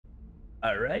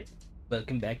Alright,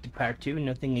 welcome back to part 2.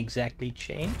 Nothing exactly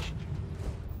changed.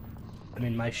 I'm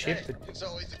in my ship, Hey, it's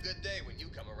always a good day when you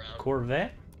come around.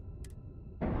 Corvette.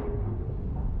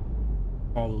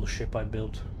 Small little ship I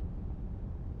built.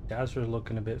 Dazzler's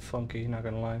looking a bit funky, not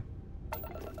gonna lie.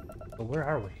 But where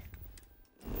are we?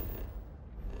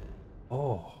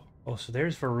 Oh, so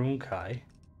there's Varuun Kai.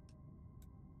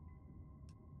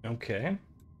 Okay.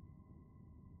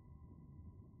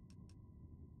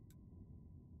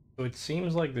 So it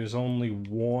seems like there's only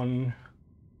one.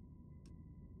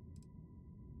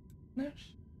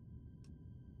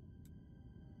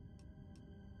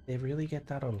 They really get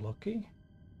that unlucky?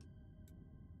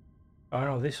 Oh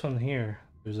no, this one here.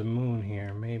 There's a moon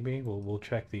here. Maybe we'll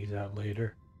check these out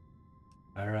later.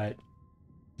 All right.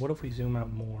 What if we zoom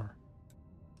out more?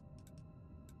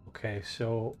 Okay,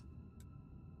 so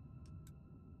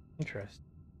interesting.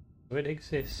 So it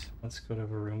exists. Let's go to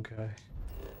varuun Kai.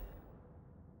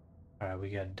 All right, we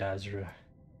got Dazra.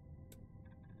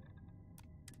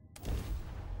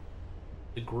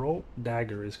 The Grow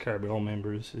dagger is carried by all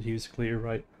members. Is used to clear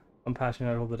right. I'm passing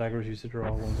out all the daggers used to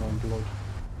draw one's own blood.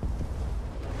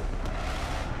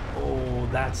 Oh,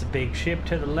 that's a big ship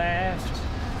to the left.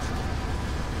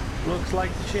 Looks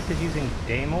like the ship is using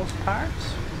Deimos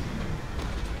parts.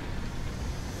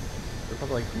 They're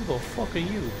probably like, who the fuck are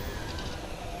you?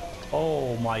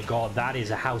 Oh my god, that is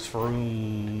a house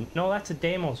varuun. No, that's a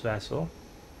Deimos vessel.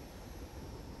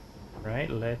 Right,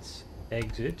 let's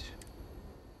exit.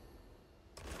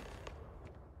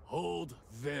 Hold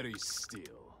very still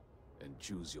and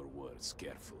choose your words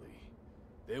carefully.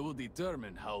 They will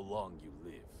determine how long you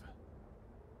live.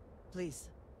 Please,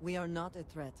 we are not a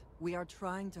threat. We are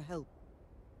trying to help.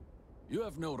 You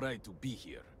have no right to be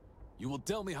here. You will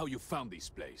tell me how you found this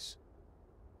place.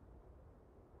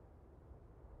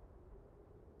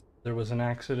 There was an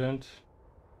accident.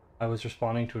 I was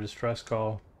responding to a distress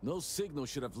call. No signal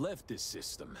should have left this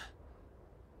system.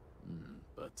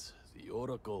 But the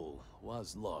Oracle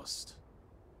was lost.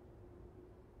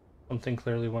 Something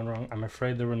clearly went wrong. I'm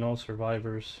afraid there were no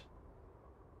survivors.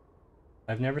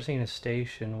 I've never seen a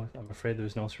station with... I'm afraid there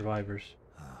was no survivors.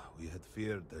 We had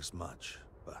feared as much,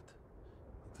 but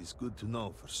it is good to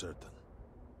know for certain.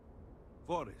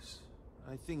 Voris,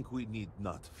 I think we need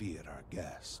not fear our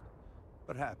guest.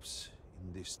 Perhaps,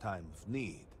 in this time of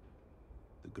need,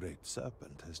 the Great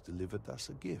Serpent has delivered us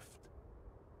a gift.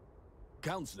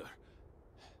 Counselor,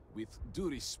 with due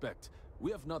respect,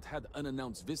 we have not had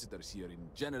unannounced visitors here in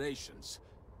generations.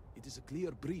 It is a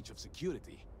clear breach of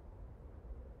security.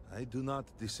 I do not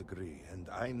disagree, and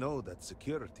I know that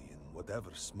security, in whatever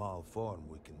small form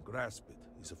we can grasp it,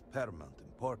 is of paramount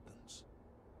importance.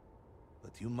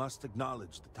 But you must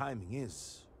acknowledge the timing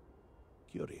is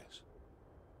curious.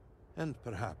 And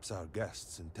perhaps our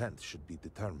guest's intent should be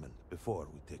determined before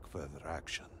we take further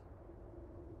action.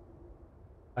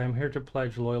 I am here to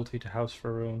pledge loyalty to House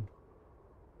Varuun.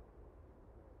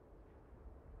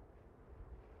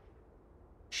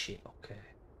 Shit, okay.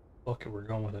 Okay, we're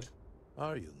going with it.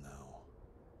 Are you now?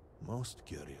 Most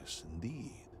curious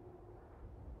indeed.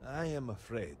 I am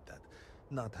afraid that,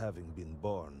 not having been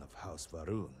born of House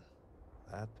Varuun,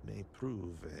 that may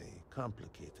prove a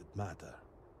complicated matter.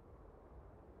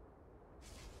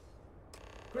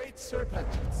 Great Serpent,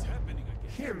 What's happening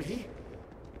again? hear me.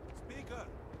 Speaker,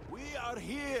 we are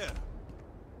here!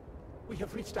 We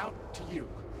have reached out to you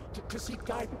to seek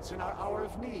guidance in our hour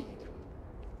of need.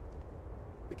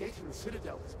 The gate in the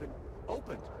Citadel has been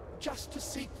opened just to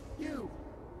seek you.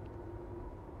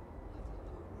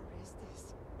 Where is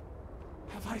this?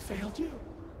 Have I failed you?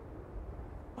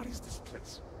 What is this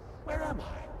place? Where am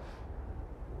I?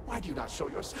 Why do you not show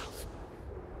yourself?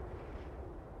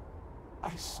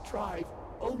 I strive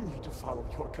only to follow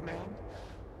your command.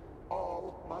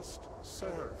 All must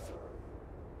serve.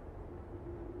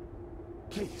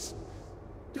 Please,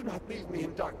 do not leave me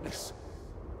in darkness.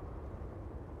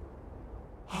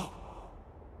 Oh,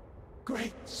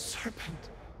 Great Serpent,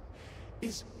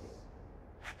 is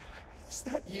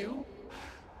that you?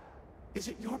 Is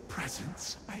it your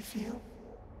presence I feel?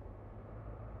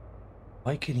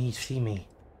 Why can he see me?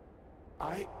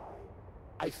 I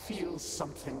feel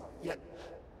something, yet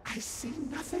I see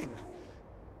nothing.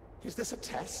 Is this a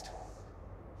test?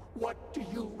 What do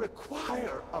you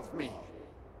require of me?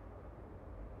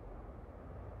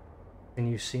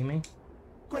 Can you see me?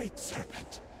 Great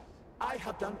Serpent, I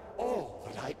have done all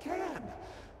that I can.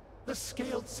 The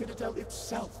Scaled Citadel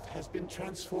itself has been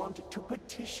transformed to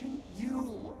petition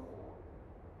you.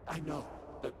 I know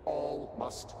that all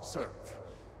must serve,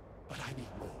 but I need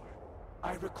more.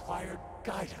 I require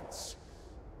guidance.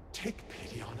 Take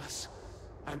pity on us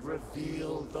and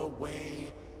reveal the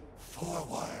way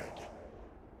forward.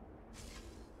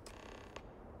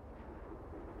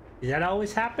 Does that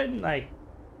always happen? Like,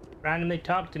 randomly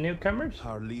talk to newcomers?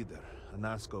 Our leader,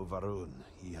 Anasko Varuun,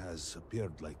 he has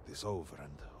appeared like this over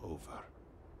and over.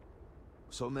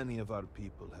 So many of our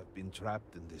people have been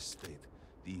trapped in this state,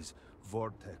 these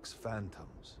vortex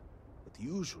phantoms. But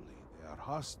usually they are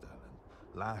hostile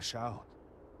and lash out.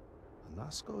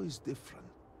 Anasko is different.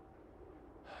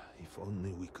 If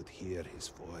only we could hear his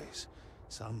voice,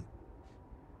 some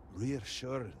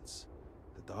reassurance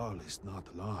that all is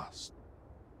not lost.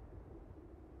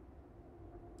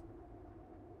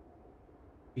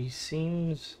 He doesn't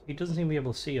seem to be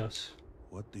able to see us.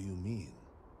 What do you mean?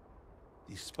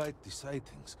 Despite the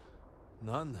sightings,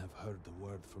 none have heard the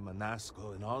word from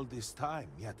Anasko in all this time,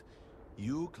 yet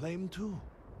you claim to?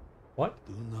 What?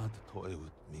 Do not toy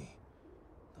with me.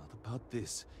 Not about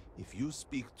this. If you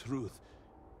speak truth,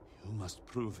 you must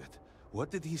prove it.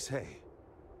 What did he say?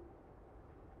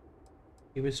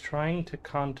 He was trying to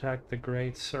contact the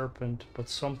Great Serpent, but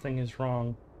something is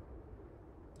wrong.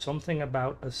 Something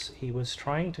about us. He's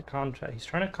trying to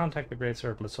contact the Great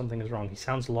Serpent, but something is wrong. He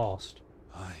sounds lost.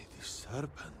 Aye, the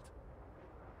serpent.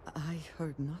 I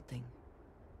heard nothing.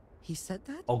 He said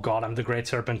that? Oh god, I'm the Great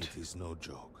Serpent. It is no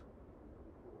joke.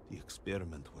 The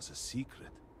experiment was a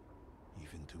secret,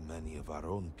 even to many of our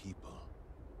own people.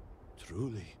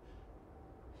 Truly,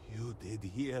 you did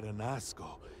hear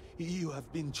Anasko. You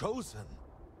have been chosen.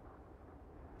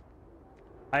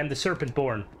 I am the Serpent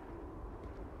Born.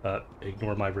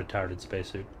 Ignore my retarded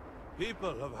spacesuit.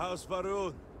 People of House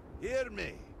Varuun, hear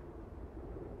me.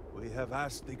 We have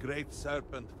asked the Great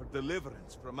Serpent for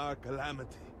deliverance from our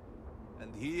calamity,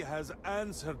 and he has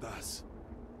answered us.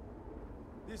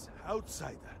 This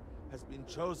outsider has been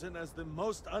chosen as the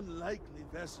most unlikely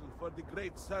vessel for the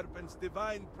Great Serpent's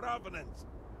divine providence,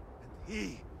 and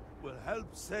he will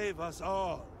help save us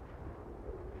all.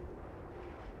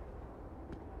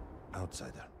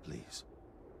 Outsider, please.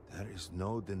 There is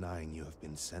no denying you have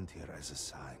been sent here as a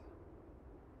sign.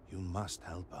 You must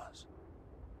help us.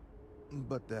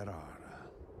 But there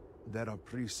are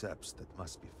precepts that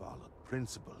must be followed,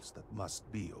 principles that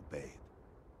must be obeyed.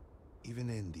 Even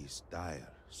in these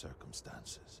dire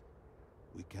circumstances,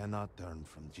 we cannot turn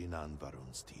from Jinan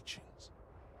Varun's teachings.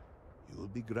 You will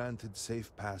be granted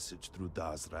safe passage through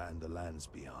Dazra and the lands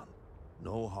beyond.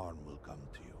 No harm will come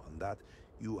to you. On that,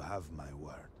 you have my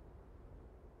word.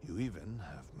 You even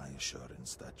have my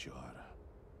assurance that your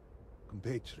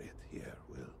compatriot here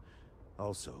will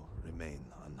also remain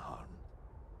unharmed.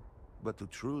 But to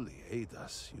truly aid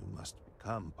us, you must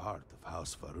become part of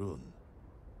House Varuun.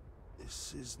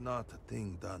 This is not a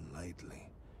thing done lightly,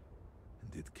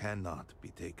 and it cannot be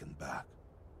taken back.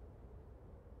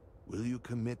 Will you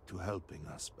commit to helping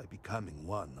us by becoming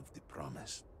one of the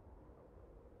promised?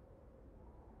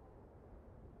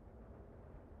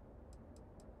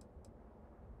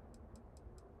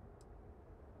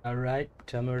 Alright,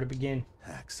 tell me where to begin.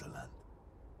 Excellent.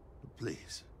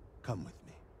 Please, come with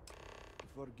me.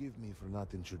 Forgive me for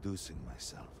not introducing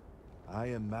myself. I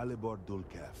am Malibor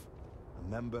Dulkev,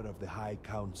 a member of the High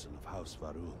Council of House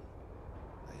Varuun.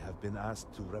 I have been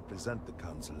asked to represent the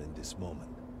Council in this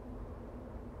moment.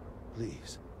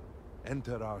 Please,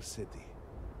 enter our city.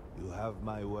 You have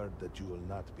my word that you will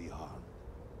not be harmed.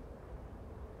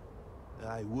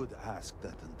 I would ask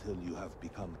that until you have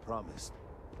become promised,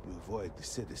 you avoid the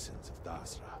citizens of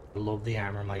Dazra. I love the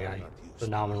armor, my guy.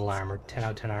 Phenomenal armor. 10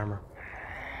 out of 10 armor.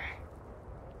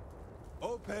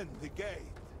 Open the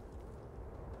gate!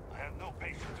 I have no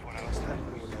patience for Next time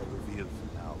I will not reveal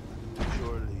for now, but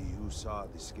surely you saw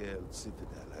the scaled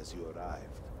citadel as you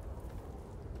arrived.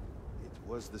 It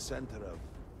was the center of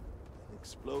an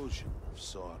explosion of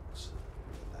sorts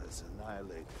that has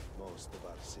annihilated most of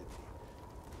our city.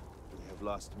 We have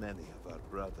lost many of our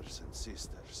brothers and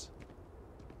sisters.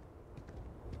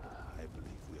 I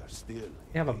believe we are still in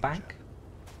You have a danger. bank?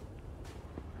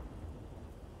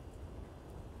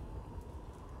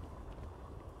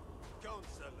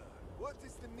 Counselor, what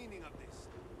is the meaning of this?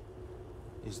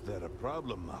 Is there a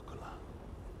problem, Makula?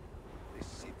 This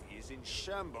city is in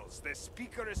shambles. The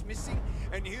speaker is missing,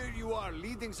 and here you are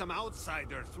leading some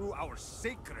outsider through our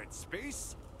sacred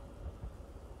space?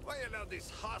 Why allow this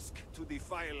husk to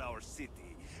defile our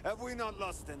city? Have we not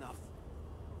lost enough?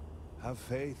 Have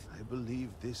faith. I believe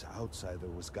this outsider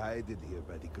was guided here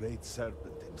by the Great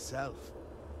Serpent himself.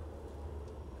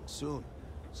 And soon,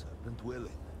 Serpent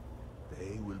willing,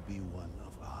 they will be one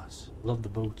of us. Love the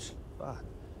boots. But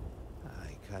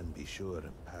I can be sure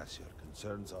and pass your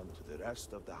concerns on to the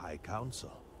rest of the High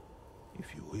Council,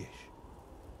 if you wish.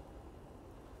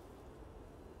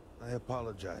 I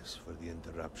apologize for the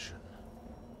interruption.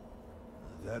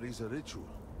 There is a ritual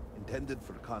intended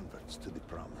for converts to the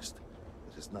Promised.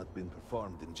 It has not been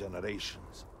performed in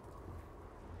generations.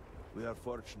 We are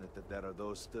fortunate that there are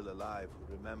those still alive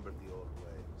who remember the old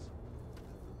ways and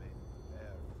remain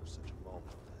prepared for such a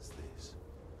moment as this.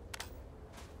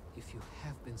 If you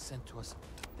have been sent to us,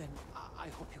 then I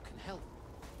hope you can help.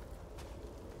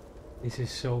 This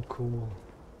is so cool.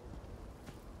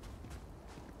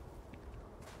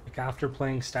 Like after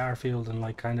playing Starfield and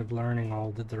like kind of learning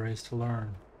all that there is to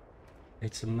learn,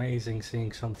 it's amazing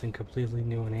seeing something completely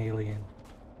new and alien.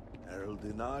 Herald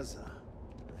Inaza.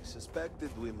 I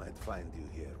suspected we might find you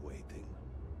here waiting.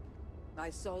 I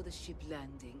saw the ship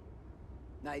landing.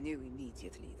 I knew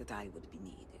immediately that I would be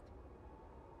needed.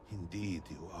 Indeed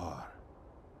you are.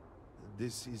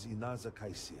 This is Inaza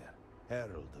Kaisir,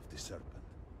 Herald of the Serpent.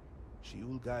 She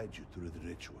will guide you through the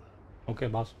ritual. Okay,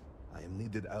 boss. I am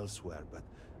needed elsewhere, but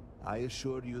I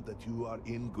assure you that you are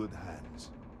in good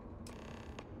hands.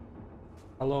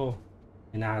 Hello,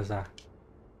 Inaza.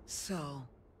 So,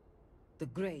 the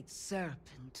Great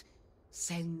Serpent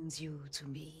sends you to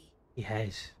me.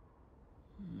 Yes.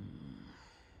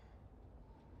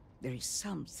 There is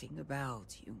something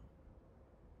about you.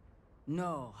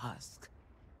 No husk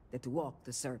that to walk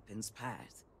the Serpent's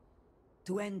path,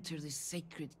 to enter this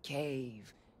sacred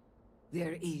cave,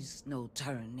 there is no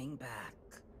turning back.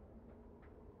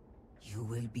 You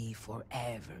will be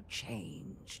forever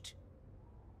changed.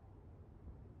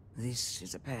 This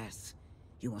is a path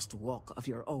you must walk of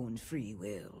your own free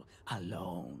will,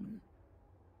 alone.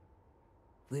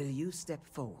 Will you step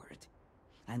forward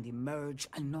and emerge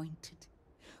anointed,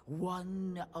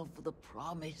 one of the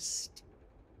promised?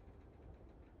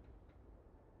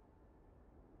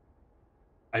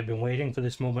 I've been waiting for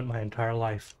this moment my entire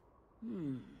life.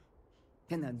 An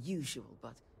unusual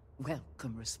but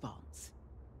welcome response.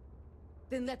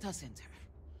 Then let us enter,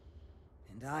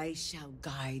 and I shall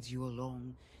guide you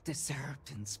along the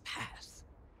Serpent's path.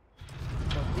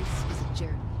 But this is a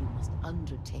journey you must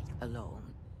undertake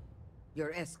alone.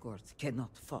 Your escort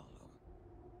cannot follow.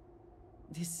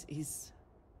 This is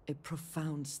a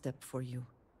profound step for you.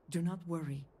 Do not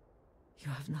worry. You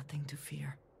have nothing to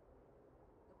fear.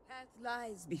 The path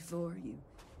lies before you,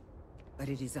 but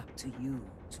it is up to you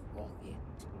to walk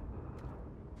it.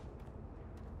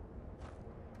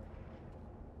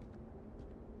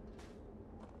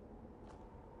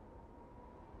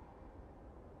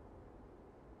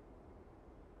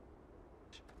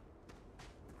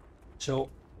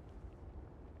 So,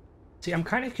 see, I'm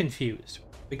kind of confused,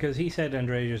 because he said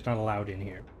Andresia's not allowed in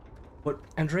here. But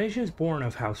Andresia is born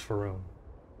of House Varuun.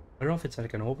 I don't know if it's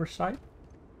like an oversight.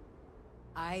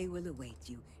 I will await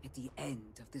you at the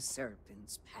end of the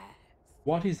Serpent's path.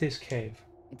 What is this cave?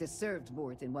 It has served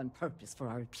more than one purpose for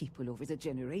our people over the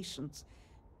generations.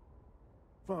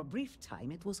 For a brief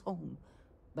time it was home,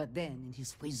 but then in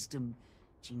his wisdom,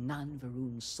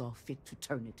 Varuun saw fit to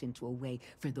turn it into a way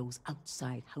for those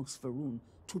outside House Varuun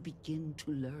to begin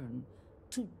to learn,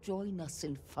 to join us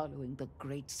in following the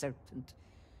Great Serpent.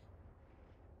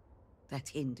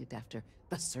 That ended after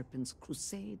the Serpent's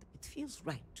crusade. It feels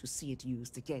right to see it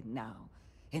used again now,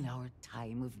 in our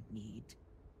time of need.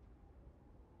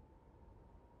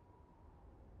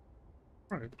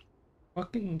 Right.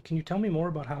 What can you tell me more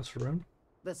about House Varuun?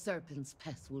 The Serpent's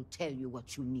path will tell you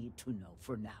what you need to know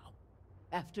for now.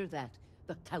 After that,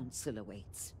 the Council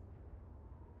awaits.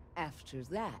 After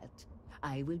that,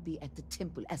 I will be at the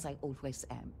temple as I always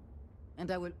am.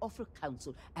 And I will offer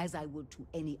counsel as I would to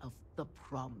any of the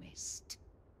promised.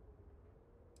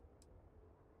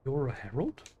 You're a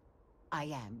herald? I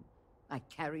am. I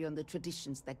carry on the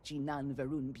traditions that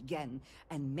Varuun began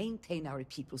and maintain our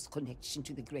people's connection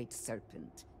to the Great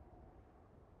Serpent.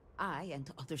 I and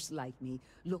others like me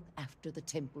look after the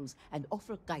temples and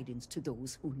offer guidance to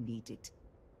those who need it.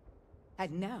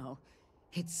 And now,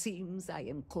 it seems I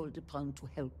am called upon to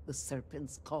help the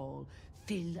Serpent's call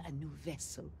fill a new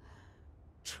vessel.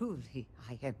 Truly,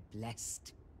 I am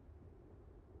blessed.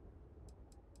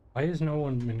 Why has no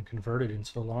one been converted in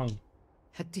so long?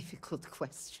 A difficult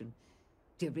question.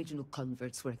 The original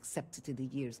converts were accepted in the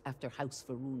years after House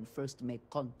Varuun first made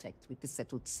contact with the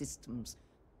settled systems.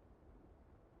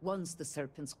 Once the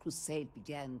Serpent's crusade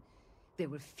began, there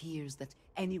were fears that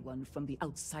anyone from the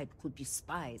outside could be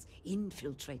spies,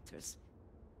 infiltrators.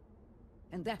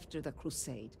 And after the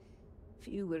crusade,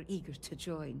 few were eager to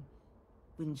join.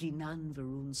 When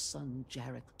Varuun's son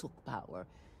Jarek took power,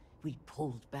 we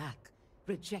pulled back,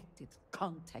 rejected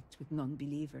contact with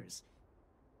non-believers.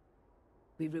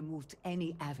 We removed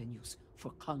any avenues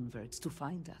for converts to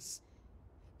find us.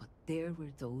 But there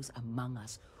were those among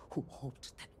us who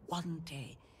hoped that one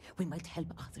day we might help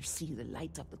others see the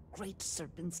light of the Great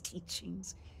Serpent's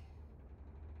teachings.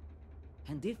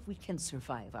 And if we can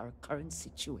survive our current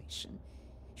situation,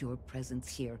 your presence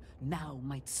here now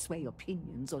might sway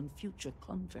opinions on future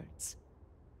converts.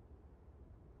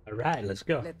 All right, let's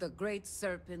go. Let the Great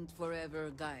Serpent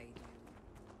forever guide you.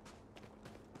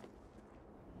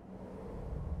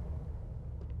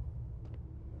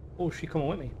 Oh, she coming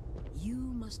with me. You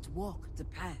must walk the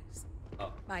path.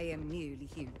 Oh. I am merely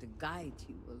here to guide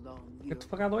you along your... Get the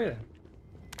fuck out of the way then.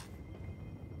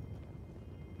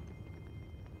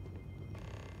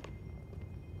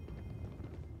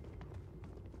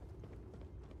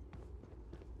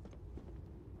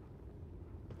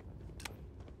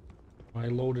 I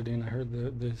loaded in, I heard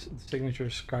the signature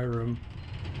Skyrim.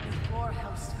 Before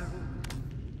House Varuun,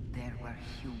 there were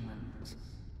humans.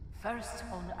 First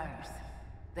on Earth,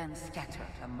 then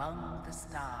scattered among the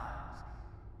stars.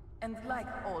 And like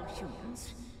all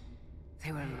humans,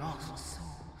 they were lost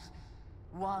souls,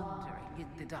 wandering in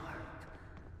the dark,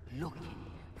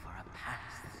 looking for a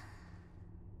path.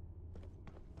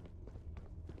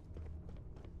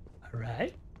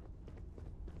 Alright.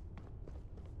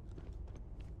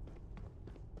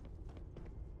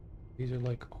 These are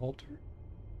like altars.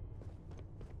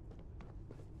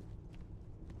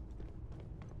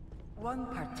 One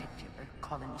particular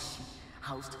colony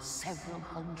housed several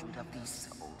hundred of these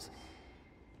souls.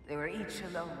 They were each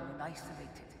alone and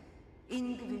isolated,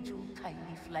 individual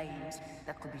tiny flames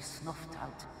that could be snuffed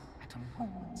out at a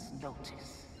moment's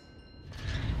notice.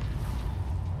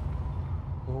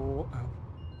 Oh, oh.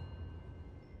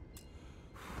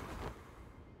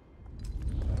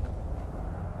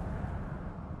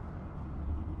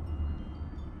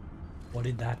 What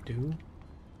did that do?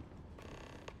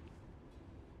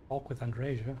 Talk with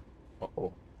Andreja.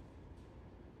 Uh-oh.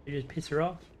 You just piss her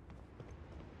off?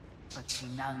 But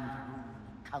Varuun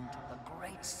encountered the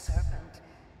Great Serpent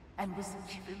and was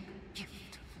given the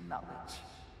gift of knowledge.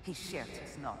 He shared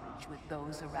his knowledge with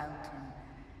those around him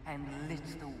and lit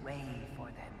the way for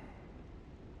them.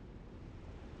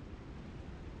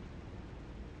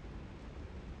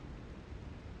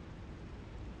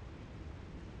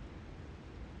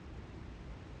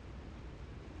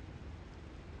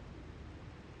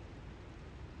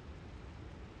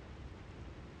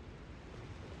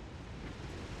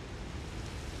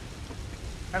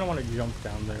 I don't want to jump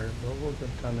down there, but we'll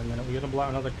jump down in a minute. We gonna blow out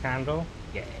another candle?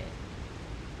 Yeah.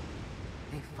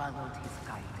 They followed his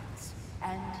guidance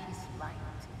and his light,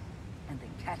 and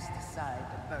they cast aside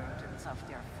the burdens of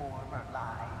their former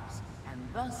lives. And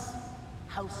thus,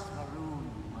 House Varuun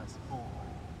was born.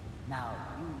 Now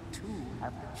you too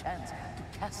have the chance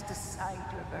to cast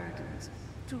aside your burdens,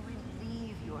 to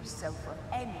relieve yourself of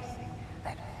anything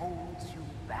that holds you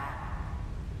back.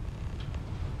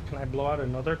 Can I blow out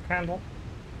another candle?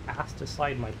 Cast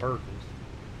aside my burdens.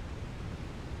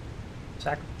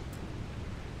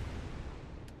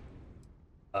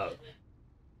 Oh.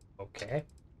 Okay.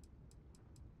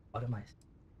 What am I?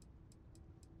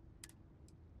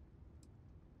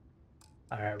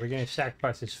 Alright, we're gonna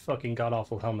sacrifice this fucking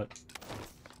god-awful helmet.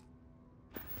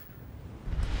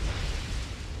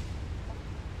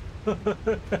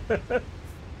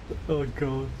 Oh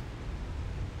god.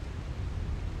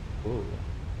 Whoa.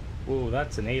 Whoa,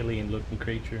 that's an alien-looking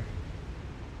creature.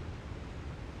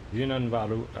 Junan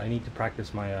Varu. I need to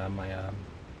practice my I'm gonna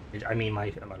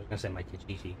say my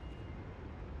Kichichi.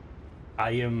 I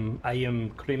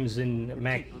am Crimson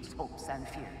Mech. People's hopes and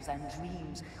fears and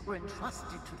dreams were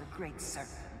entrusted to the Great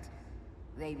Serpent.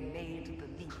 They made the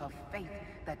leap of faith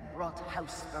that brought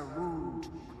House Varuun to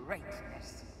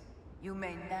greatness. You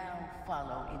may now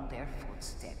follow in their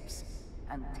footsteps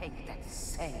and take that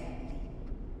same leap.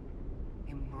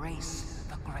 Embrace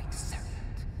the Great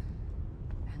Serpent,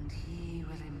 and he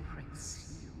will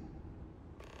embrace you.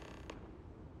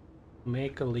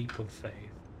 Make a leap of faith.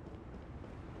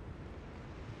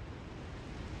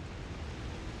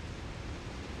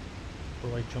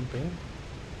 Do I jump in?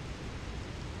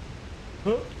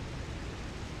 Huh.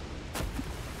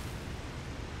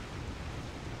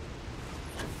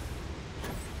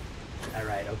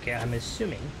 Alright, okay, I'm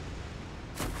assuming.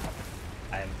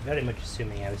 I'm very much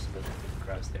assuming I was supposed to get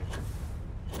across there.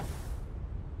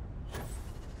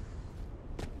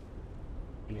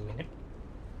 Give me a minute.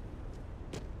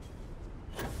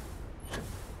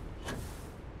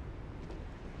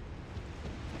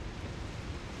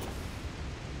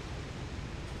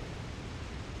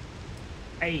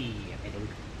 Hey, I made a loop.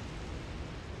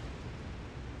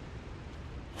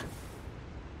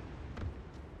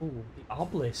 Ooh, the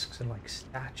obelisks and like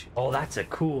statue. Oh, that's a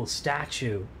cool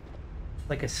statue.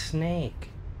 Like a snake.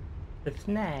 The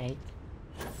snake.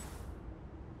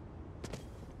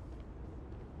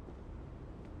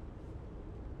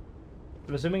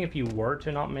 I'm assuming if you were to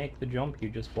not make the jump, you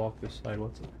just walk this side.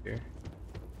 What's up here?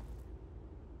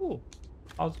 Ooh,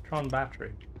 positron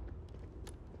battery.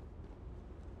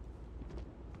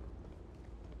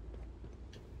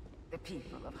 The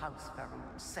people of House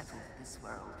Varuun settled this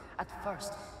world, at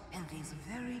first in these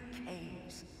very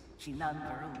caves. Shinan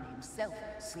Varuun himself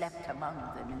slept among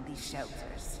them in these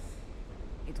shelters.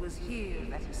 It was here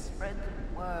that he spread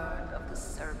the word of the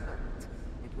serpent.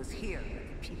 It was here that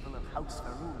the people of House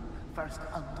Varuun first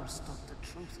understood the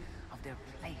truth of their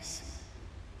place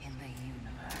in the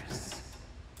universe.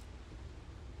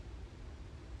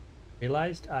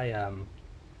 Realized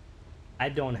I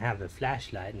don't have a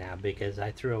flashlight now because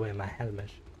I threw away my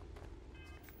helmet.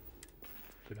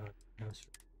 Put on house.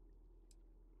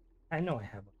 I know I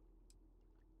have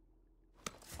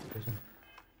one.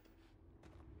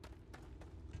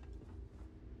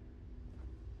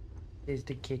 Is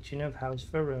the kitchen of House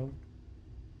Varuun.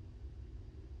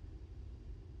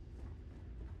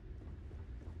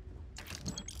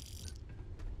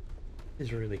 This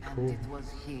is really cool. And it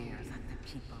was here that the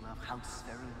people of House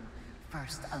Varuun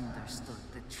first understood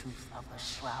the truth of the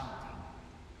shrouding.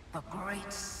 The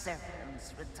great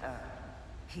serpent's return.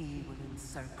 He will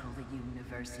encircle the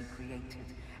universe he created,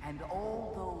 and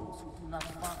all those who do not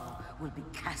follow will be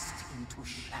cast into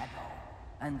shadow.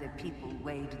 And the people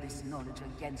weighed this knowledge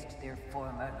against their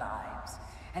former lives,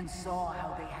 and saw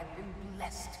how they had been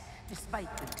blessed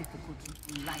despite the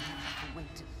difficulty life had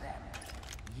awaited them.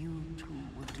 You too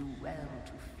would do well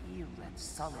to feel that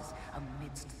solace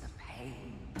amidst the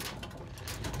pain.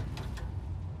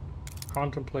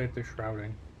 Contemplate the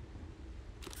shrouding.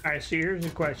 Alright, so here's the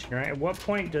question, right? At what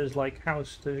point does, like,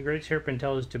 the Great Serpent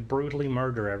tell us to brutally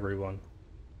murder everyone?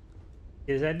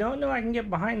 Because I don't know I can get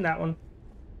behind that one.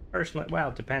 Personally, well,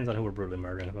 it depends on who we're brutally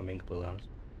murdering, if I'm being completely honest.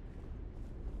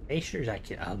 Glaciers,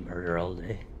 I'll murder all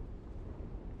day.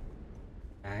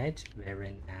 Right,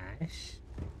 very nice.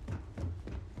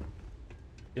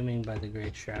 Assuming by the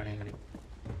Great Shrouding.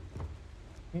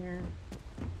 Here.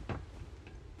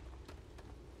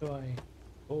 Do I?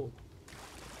 Oh.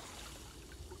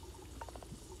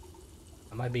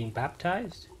 Am I being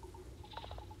baptized?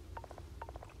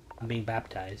 I'm being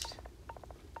baptized.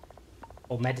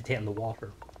 Oh, meditate on the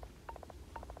water.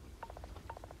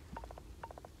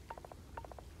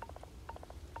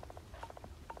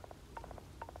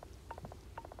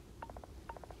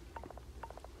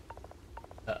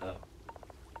 Uh-oh.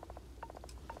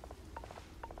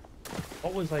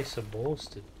 What was I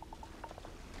supposed to do?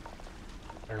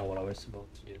 I don't know what I was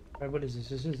supposed to do. Alright, what is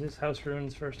this? Is this House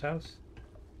Varuun's first house?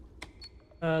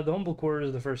 The humble quarters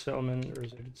of the first settlement,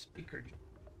 reserved speaker.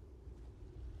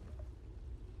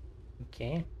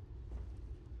 Okay.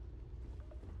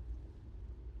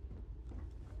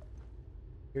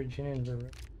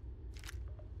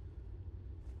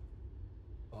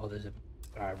 Oh, there's a...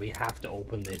 Alright, we have to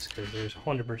open this because there's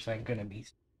 100% gonna be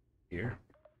here.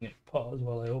 I'm gonna pause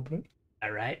while I open it.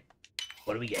 Alright.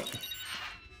 What do we get?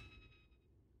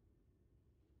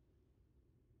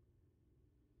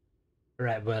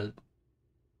 Alright, well...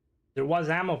 There was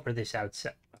ammo for this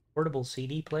outside. A portable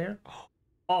CD player?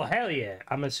 Oh, hell yeah.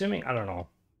 I'm assuming... I don't know.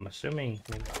 I'm assuming...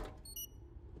 Maybe...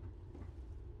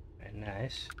 Very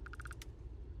nice.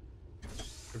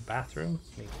 Your bathroom?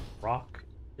 Maybe rock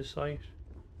this site.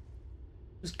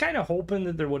 I was kind of hoping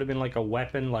that there would have been like a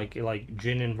weapon like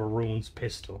Jin and Varuun's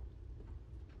pistol.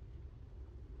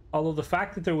 Although the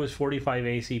fact that there was 45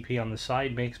 ACP on the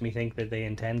side makes me think that they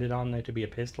intended on there to be a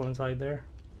pistol inside there.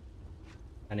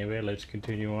 Anyway, let's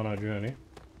continue on our journey.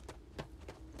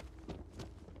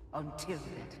 Until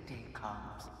that day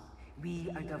comes, we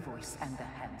are the voice and the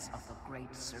hands of the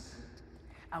Great Serpent.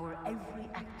 Our every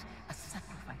act a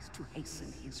sacrifice to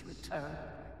hasten his return.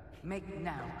 Make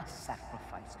now a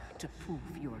sacrifice to prove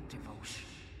your devotion.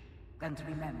 And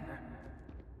remember,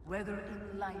 whether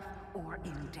in life or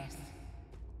in death,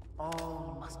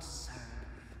 all must serve.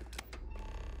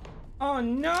 Oh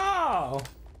no!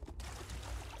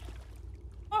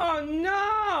 Oh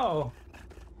no!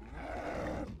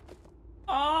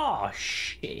 Oh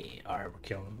shit! Alright, we're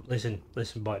killing him. Listen,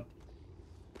 bud.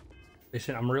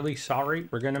 Listen, I'm really sorry.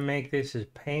 We're gonna make this as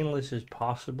painless as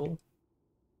possible.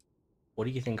 What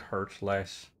do you think hurts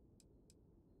less?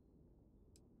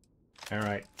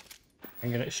 Alright.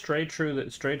 I'm gonna straight through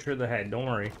the head. Don't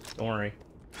worry. Don't worry.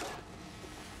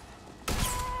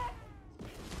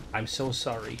 I'm so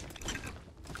sorry.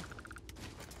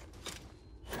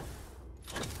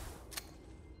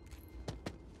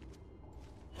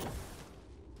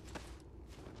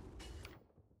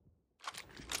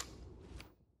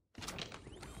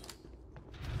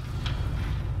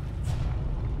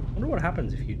 I wonder what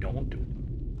happens if you don't do it.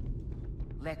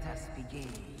 Let us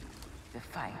begin the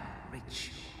final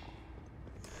ritual.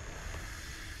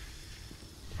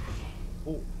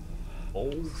 Oh.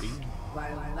 Holy.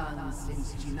 While none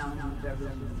since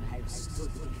varuun have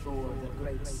stood before the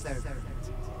great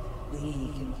serpent,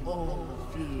 we can all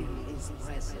feel his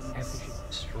presence.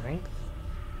 Efficient strength?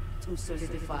 To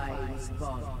solidify his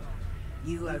bond,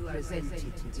 you are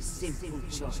presented with a simple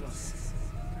choice.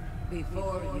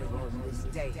 Before you on this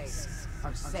dais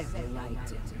are several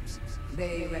items.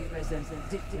 They represent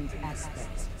different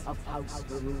aspects of House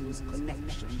Varuun's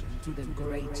connection to the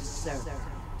Great Serpent.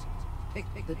 Pick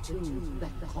the two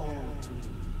that call to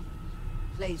you.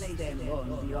 Place them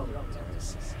on the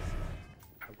altars.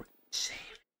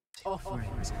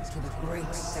 Offerings to the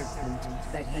Great Serpent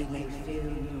that he may fill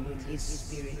you with his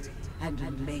spirit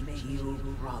and make you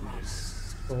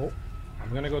promise. Oh,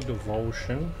 I'm gonna go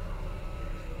devotion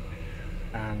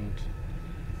and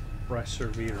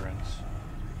perseverance.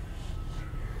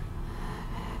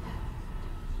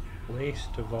 Place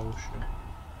devotion.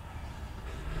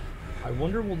 I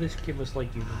wonder, will this give us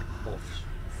like unique buffs?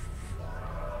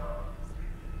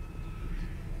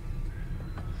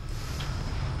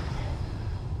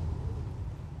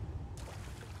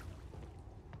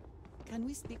 Can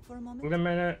we speak for a moment? Wait a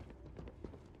minute.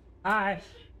 Hi.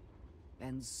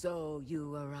 And so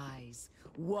you arise,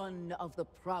 one of the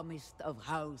promised of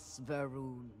House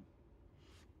Varuun.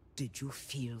 Did you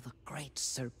feel the Great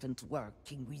Serpent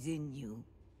working within you?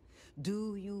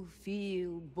 Do you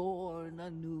feel born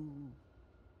anew?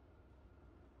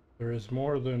 There is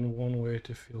more than one way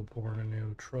to feel born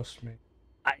anew, trust me.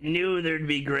 I knew there'd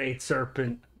be Great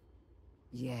Serpent.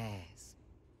 Yes.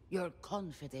 Your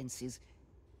confidence is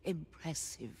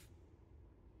impressive.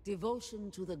 Devotion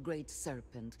to the Great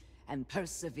Serpent and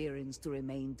perseverance to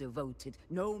remain devoted,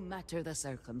 no matter the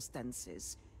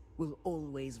circumstances, will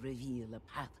always reveal a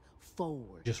path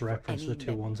forward. Just reference the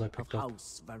two ones I picked up.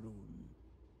 House Varuun.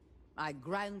 I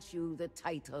grant you the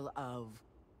title of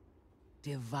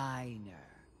Diviner.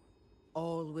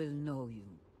 All will know you.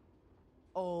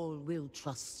 All will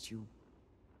trust you.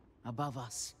 Above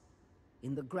us,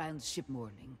 in the grand ship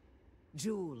morning,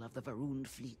 jewel of the Varuun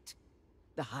fleet,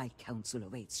 the High Council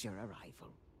awaits your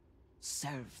arrival.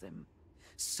 Serve them.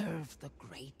 Serve the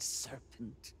Great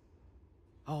Serpent.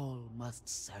 All must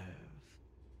serve.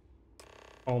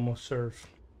 Almost serve.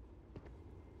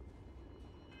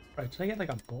 Right, did I get like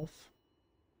a buff?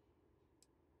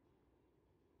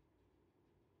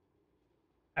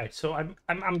 Alright, so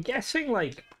I'm guessing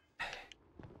like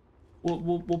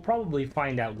we'll probably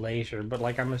find out later, but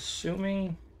like I'm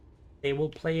assuming they will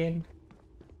play in.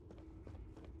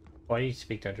 Why do you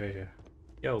speak to Andreja?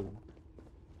 Yo.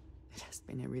 It has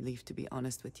been a relief to be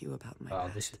honest with you about my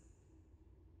past. This is...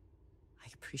 I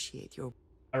appreciate your...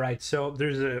 Alright, so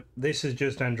this is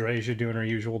just Andreja doing her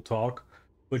usual talk,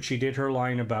 but she did her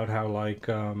line about how like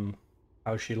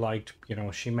how she liked, you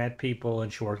know, she met people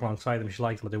and she worked alongside them, she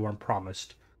liked them, but they weren't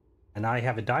promised. And I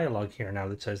have a dialogue here now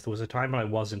that says, there was a time when I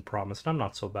wasn't promised, and I'm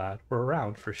not so bad. We're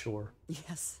around for sure.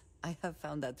 Yes, I have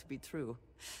found that to be true.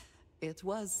 It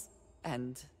was,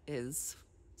 and is,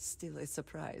 still a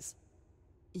surprise.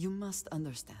 You must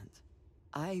understand.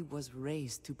 I was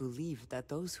raised to believe that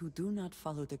those who do not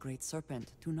follow the Great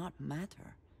Serpent do not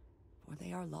matter. For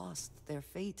they are lost. Their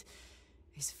fate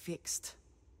is fixed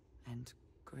and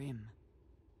grim.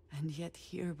 And yet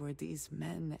here were these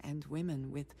men and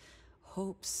women with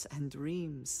hopes and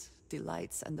dreams,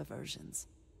 delights and aversions.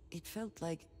 It felt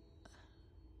like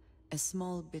a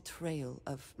small betrayal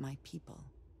of my people,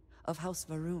 of House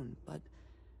Varuun, but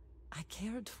I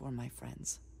cared for my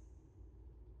friends.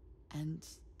 And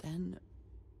then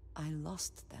I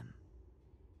lost them.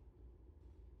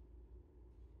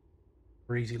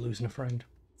 We're easy losing a friend.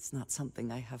 It's not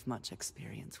something I have much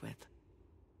experience with.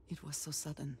 It was so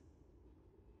sudden.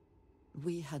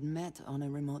 We had met on a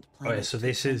remote planet. Oh yeah, so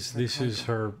this is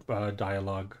her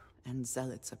dialogue. And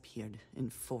zealots appeared in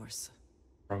force.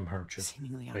 From her just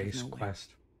seemingly out base of nowhere.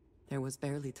 quest. There was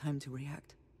barely time to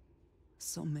react.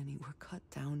 So many were cut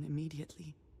down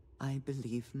immediately. I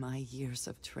believe my years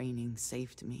of training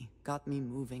saved me, got me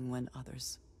moving when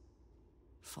others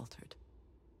faltered.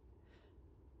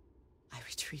 I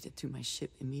retreated to my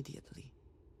ship immediately.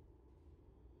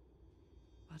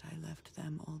 But I left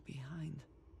them all behind.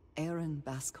 Aaron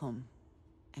Bascom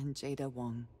and Jada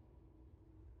Wong.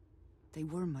 They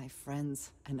were my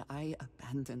friends, and I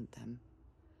abandoned them.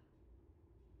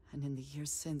 And in the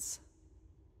years since,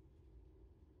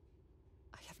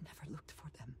 I have never looked for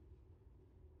them.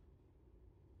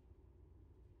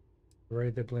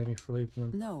 Right, they blame you for leaving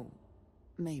them. No,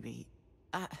 maybe.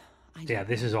 Yeah,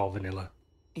 this is all vanilla.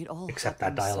 It all Except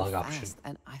that happened so dialogue option. fast,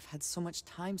 and I've had so much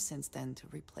time since then to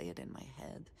replay it in my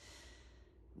head.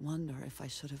 Wonder if I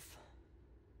should have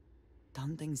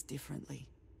done things differently.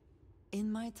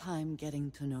 In my time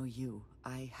getting to know you,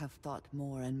 I have thought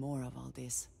more and more of all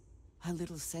this. How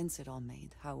little sense it all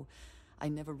made, how I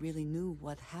never really knew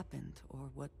what happened or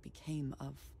what became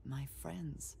of my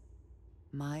friends.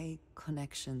 My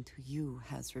connection to you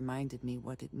has reminded me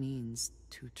what it means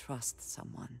to trust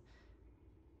someone,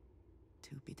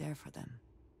 to be there for them.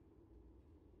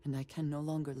 And I can no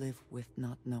longer live with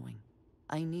not knowing.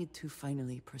 I need to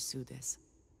finally pursue this.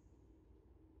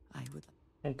 I would...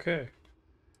 Okay.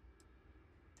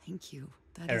 Thank you.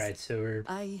 Alright, so we're...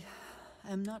 I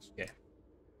am not... Yeah.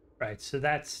 Right, so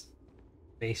that's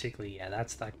basically, yeah,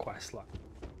 that's that quest line.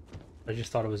 I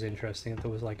just thought it was interesting that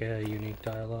there was like a unique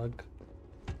dialogue.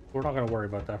 We're not going to worry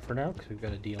about that for now, because we've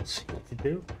got a DLC to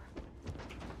do.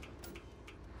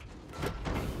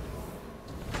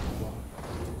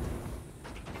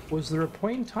 Was there a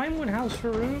point in time when House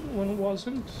Varuun, when it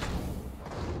wasn't?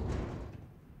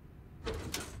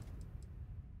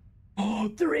 Oh,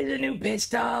 there is a new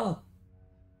pistol!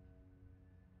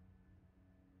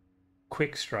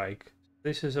 Quick Strike.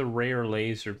 This is a rare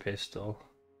laser pistol.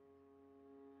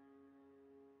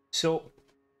 So,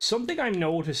 something I'm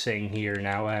noticing here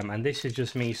now, and this is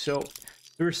just me, so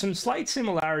there are some slight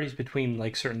similarities between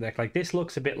like certain decks. Like this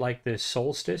looks a bit like the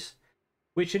Solstice,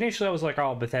 which initially I was like,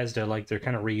 oh, Bethesda, like they're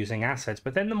kind of reusing assets.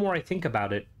 But then the more I think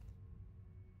about it,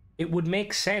 it would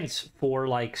make sense for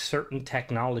like certain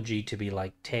technology to be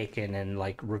like taken and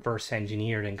like reverse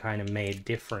engineered and kind of made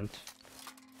different.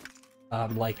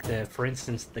 Like for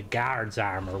instance, the guards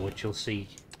armor, which you'll see,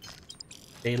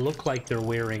 they look like they're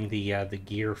wearing the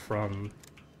gear from.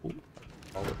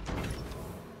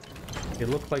 They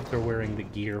look like they're wearing the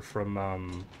gear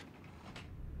from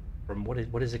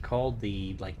what is it called?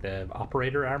 The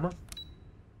operator armor.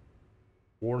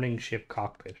 Warning ship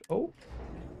cockpit. Oh.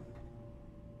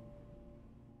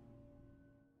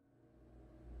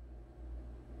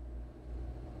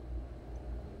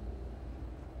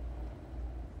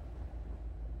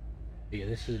 Yeah,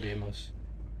 this is Deimos.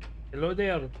 Hello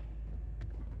there.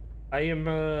 I am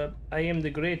the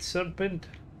Great Serpent.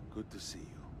 Good to see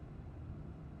you.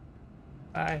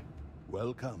 Hi.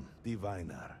 Welcome,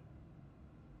 Diviner.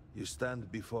 You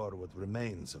stand before what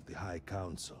remains of the High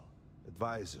Council,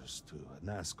 advisors to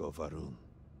Nasco Varuun.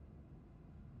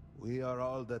 We are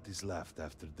all that is left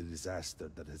after the disaster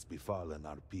that has befallen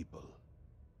our people.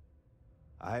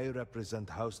 I represent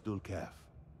House Dulkef.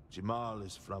 Jamal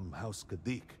is from House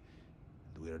Kadik,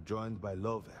 and we are joined by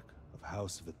Lovek of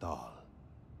House Vital.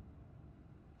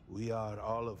 We are,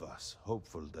 all of us,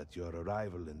 hopeful that your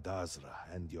arrival in Dazra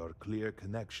and your clear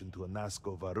connection to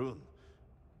Nasco Varuun,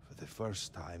 for the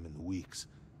first time in weeks,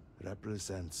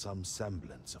 represent some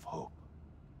semblance of hope.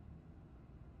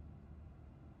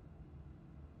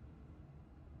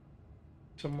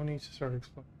 Someone needs to start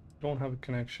explaining. Don't have a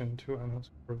connection to Nasco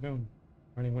Varuun.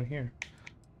 Anyone here?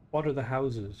 What are the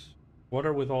houses? What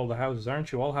are with all the houses?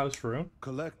 Aren't you all House Varuun?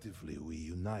 Collectively, we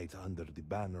unite under the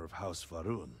banner of House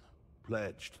Varuun,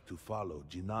 pledged to follow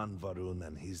Jinan Varuun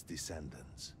and his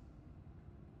descendants.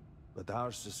 But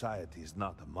our society is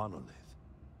not a monolith.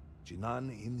 Jinan,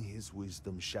 in his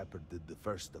wisdom, shepherded the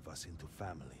first of us into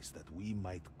families that we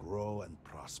might grow and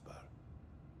prosper.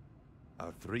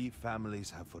 Our 3 families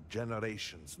have for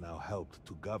generations now helped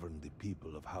to govern the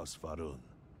people of House Varuun,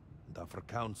 and offer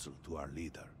counsel to our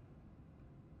leader.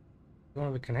 You don't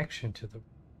have a connection to them.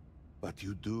 But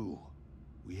you do.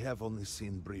 We have only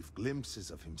seen brief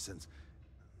glimpses of him since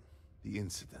the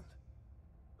incident.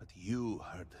 But you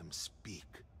heard him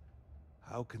speak.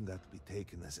 How can that be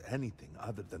taken as anything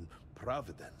other than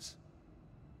providence?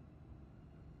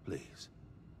 Please,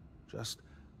 just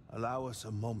allow us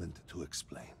a moment to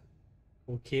explain.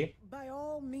 Okay. By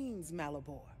all means,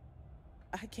 Malabor.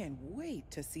 I can't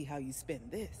wait to see how you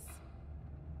spend this.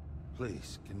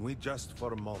 Please, can we just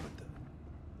for a moment...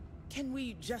 Can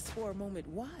we just for a moment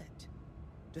what?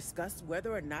 Discuss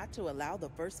whether or not to allow the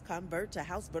first convert to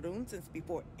House Varuun since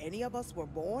before any of us were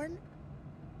born?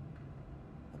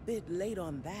 A bit late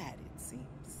on that, it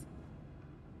seems.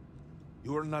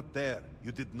 You were not there.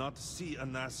 You did not see a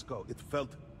Nasco. It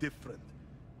felt different.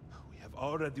 We have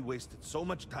already wasted so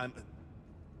much time...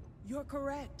 You're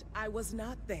correct. I was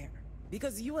not there.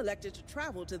 Because you elected to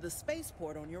travel to the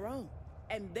spaceport on your own.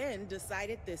 And then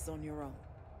decided this on your own.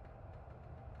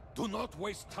 Do not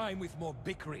waste time with more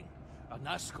bickering.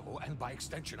 Nasco, and by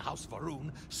extension House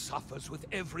Varuun, suffers with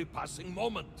every passing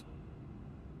moment.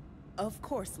 Of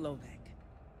course, Lovek.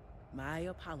 My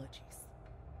apologies.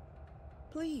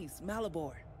 Please,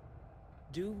 Malabor,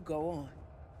 do go on.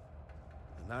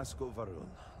 Nasco Varuun,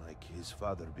 like his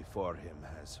father before him,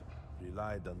 has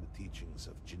relied on the teachings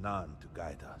of Jinan to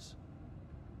guide us.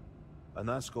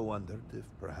 Anasco wondered if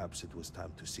perhaps it was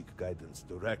time to seek guidance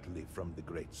directly from the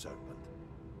Great Serpent.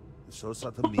 And so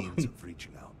sought a means of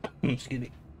reaching out. Excuse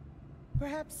me.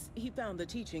 Perhaps he found the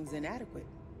teachings inadequate.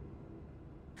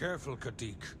 Careful,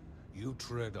 Kadik. You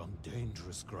tread on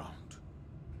dangerous ground.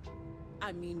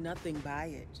 I mean nothing by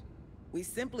it. We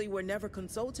simply were never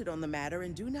consulted on the matter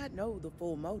and do not know the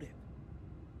full motive.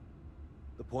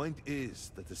 The point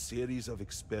is that a series of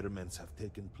experiments have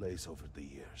taken place over the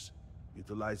years,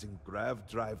 utilizing grav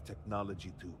drive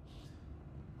technology to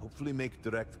hopefully make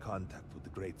direct contact with the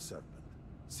Great Serpent,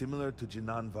 similar to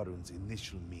Jinan Varun's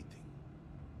initial meeting.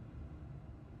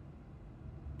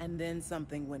 And then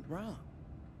something went wrong.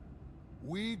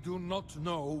 We do not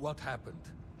know what happened.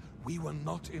 We were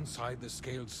not inside the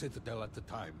Scaled Citadel at the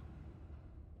time.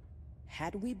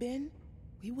 Had we been,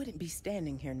 we wouldn't be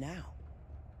standing here now.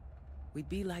 We'd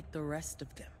be like the rest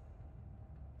of them.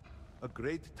 A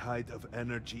great tide of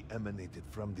energy emanated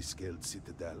from the Scaled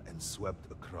Citadel and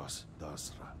swept across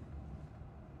Dasra.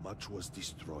 Much was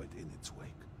destroyed in its wake.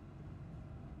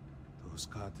 Those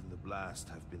caught in the blast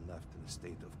have been left in a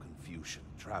state of confusion,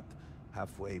 trapped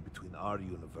halfway between our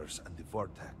universe and the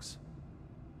Vortex.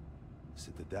 The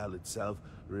Citadel itself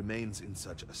remains in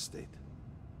such a state.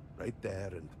 Right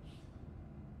there and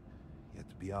yet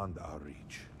beyond our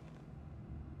reach.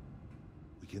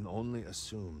 We can only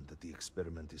assume that the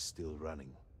experiment is still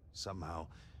running, somehow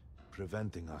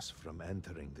preventing us from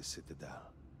entering the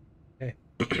Citadel. Okay.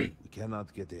 We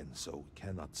cannot get in, so we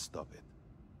cannot stop it.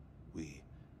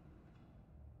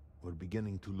 We're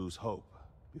beginning to lose hope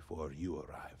before you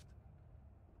arrived.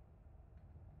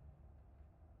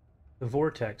 The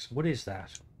Vortex, what is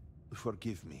that?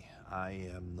 Forgive me, I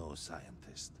am no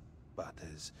scientist, but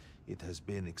as it has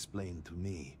been explained to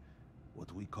me,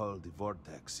 what we call the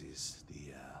Vortex is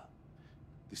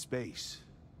the space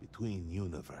between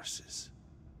universes.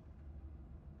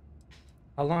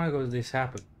 How long ago did this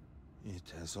happen?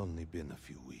 It has only been a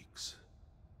few weeks.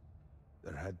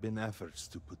 There had been efforts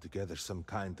to put together some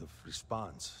kind of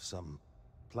response, some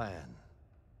plan.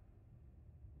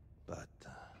 But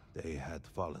they had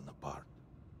fallen apart.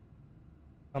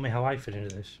 Tell me how I fit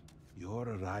into this. Your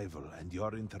arrival and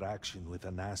your interaction with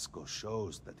Anasco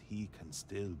shows that he can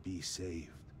still be saved.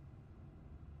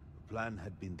 A plan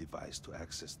had been devised to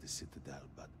access the Citadel,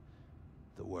 but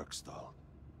the work stalled.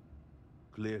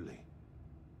 Clearly,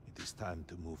 it is time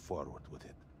to move forward with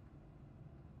it.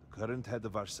 The current head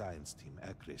of our science team,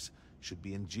 Ekris, should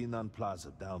be in Jinan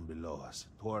Plaza down below us,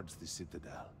 towards the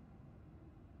Citadel.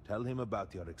 Tell him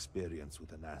about your experience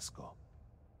with Anasco,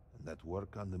 and that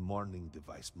work on the morning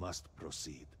device must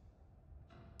proceed.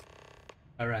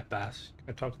 Alright, Bass. Can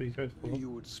I talk to these guys?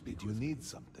 You would speak. Did you need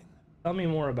something? Tell me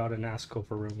more about Anasco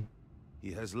Varuun.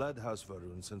 He has led House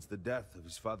Varuun since the death of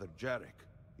his father Jarek.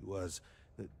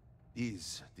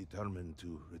 Is determined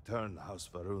to return House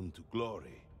Varuun to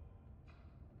glory.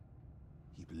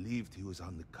 He believed he was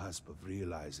on the cusp of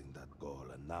realizing that goal,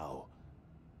 and now,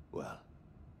 well,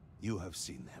 you have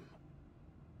seen him.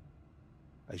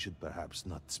 I should perhaps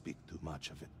not speak too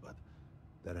much of it, but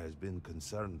there has been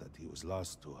concern that he was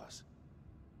lost to us.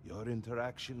 Your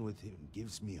interaction with him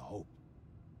gives me hope.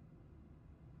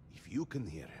 If you can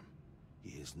hear him,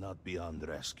 he is not beyond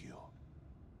rescue.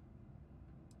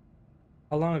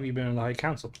 How long have you been in the High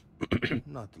Council?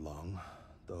 Not long,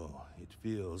 though it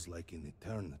feels like an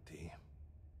eternity.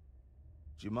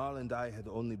 Jamal and I had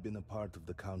only been a part of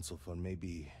the Council for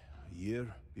maybe a year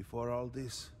before all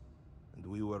this, and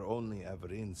we were only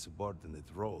ever in subordinate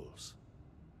roles.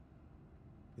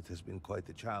 It has been quite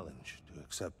a challenge to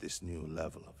accept this new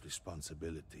level of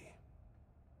responsibility.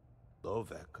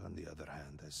 Dovek, on the other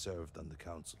hand, has served on the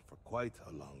Council for quite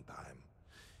a long time.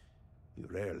 He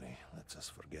rarely lets us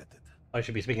forget it. I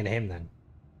should be speaking to him then.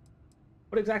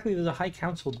 What exactly does the High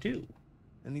Council do?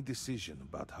 Any decision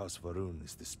about House Varuun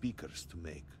is the Speaker's to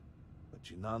make. But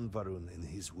Jinan Varuun, in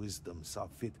his wisdom, saw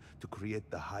fit to create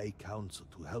the High Council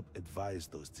to help advise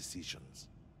those decisions.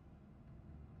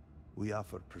 We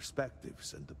offer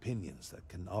perspectives and opinions that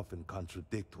can often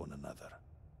contradict one another,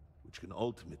 which can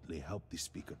ultimately help the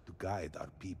Speaker to guide our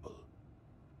people.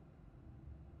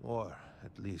 Or,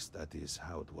 at least that is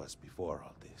how it was before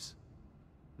all this.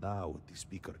 Now, with the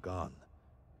Speaker gone,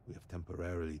 we have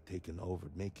temporarily taken over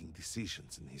making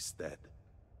decisions in his stead.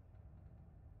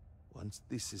 Once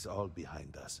this is all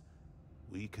behind us,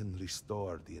 we can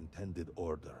restore the intended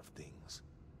order of things.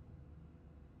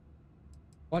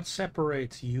 What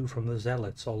separates you from the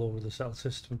zealots all over the Cell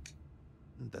system?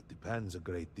 That depends a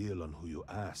great deal on who you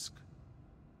ask.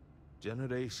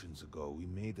 Generations ago, we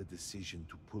made a decision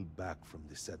to pull back from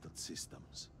the settled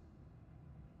systems.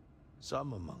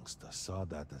 Some amongst us saw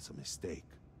that as a mistake,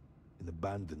 an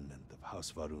abandonment of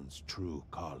House Varuun's true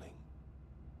calling.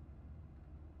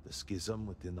 The schism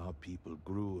within our people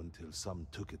grew until some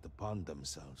took it upon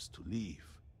themselves to leave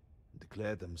and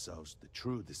declare themselves the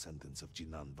true descendants of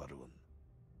Jinan Varuun.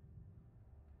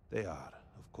 They are,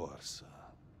 of course,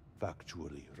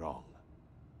 factually wrong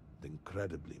and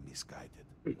incredibly misguided.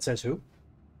 It says who?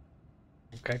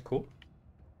 Okay, cool.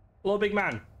 Hello, big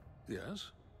man.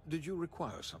 Yes? Did you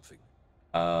require something?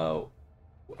 I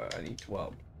need to,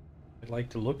 well, I'd like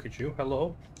to look at you.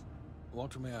 Hello.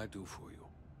 What may I do for you?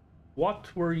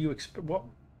 What were you,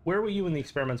 where were you when the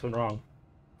experiments went wrong?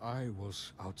 I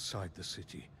was outside the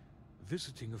city,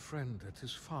 visiting a friend at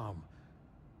his farm.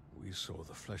 We saw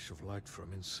the flash of light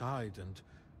from inside, and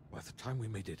by the time we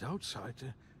made it outside...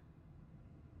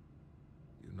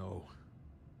 You know,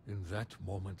 in that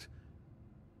moment,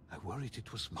 I worried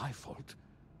it was my fault.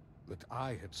 That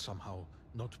I had somehow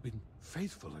not been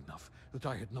faithful enough, that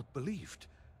I had not believed.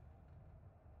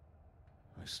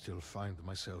 I still find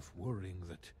myself worrying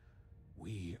that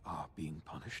we are being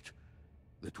punished,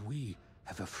 that we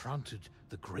have affronted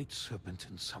the Great Serpent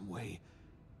in some way,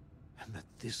 and that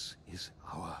this is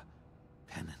our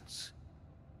penance.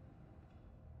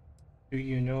 Do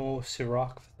you know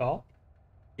Sirach Thal?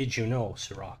 Did you know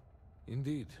Sirach?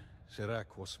 Indeed,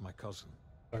 Sirach was my cousin.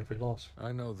 Sorry for your loss.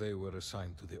 I know they were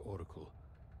assigned to the Oracle,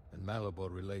 and Malabor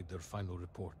relayed their final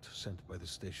report sent by the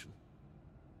station.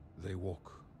 They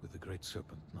walk with the Great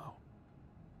Serpent now.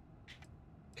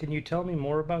 Can you tell me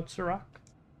more about Sirach?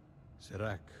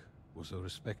 Sirach was a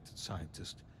respected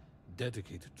scientist,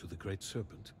 dedicated to the Great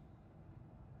Serpent.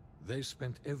 They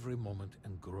spent every moment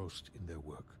engrossed in their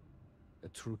work, a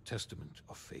true testament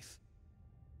of faith.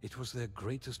 It was their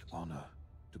greatest honor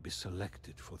to be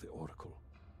selected for the Oracle.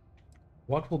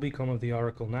 What will become of the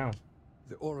Oracle now?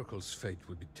 The Oracle's fate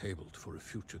will be tabled for a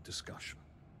future discussion.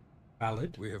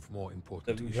 Valid. We have more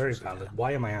important issues. Very valid.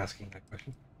 Why am I asking that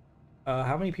question?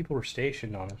 How many people were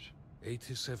stationed on it?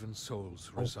 87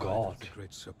 souls reside at the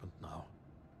Great Serpent now.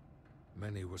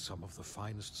 Many were some of the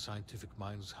finest scientific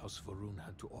minds House Varuun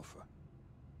had to offer.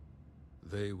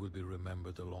 They will be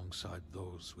remembered alongside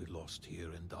those we lost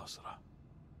here in Dazra.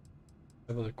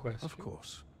 I have other questions. Of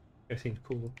course. It seems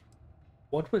cool.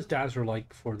 What was Dazra like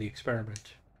before the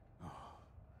experiment? Oh,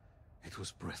 it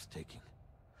was breathtaking.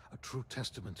 A true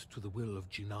testament to the will of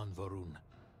Jinan Varuun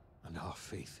and our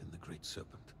faith in the Great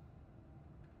Serpent.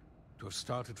 To have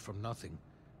started from nothing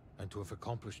and to have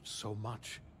accomplished so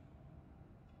much.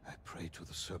 I pray to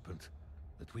the Serpent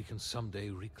that we can someday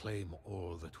reclaim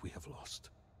all that we have lost.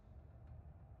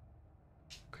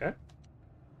 Okay.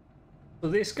 So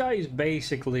this guy is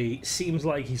basically, seems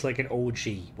like he's like an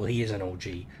OG. Well, he is an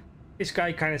OG. This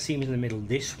guy kind of seems in the middle.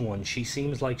 This one, she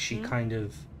seems like she kind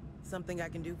of... Something I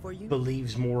can do for you?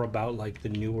 Believes more about like the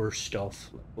newer stuff.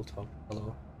 We'll talk.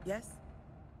 Hello. Yes?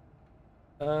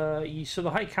 So the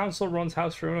High Council runs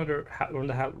House Varuun under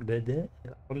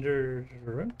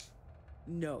Varuun?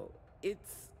 No,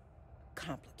 it's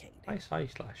complicated. Nice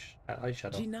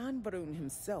eyeshadow. Jinan Varuun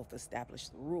himself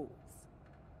established the rules.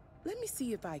 Let me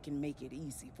see if I can make it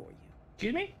easy for you.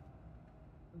 Excuse me?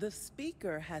 The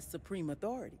Speaker has supreme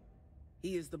authority.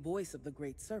 He is the voice of the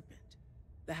Great Serpent.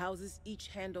 The houses each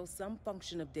handle some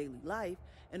function of daily life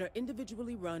and are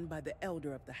individually run by the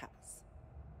Elder of the House.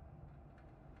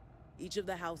 Each of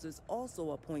the houses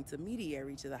also appoints a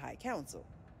mediary to the High Council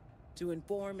to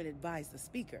inform and advise the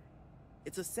Speaker.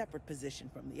 It's a separate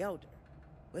position from the Elder,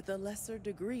 with a lesser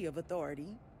degree of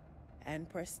authority and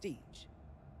prestige.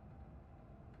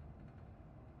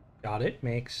 Got it.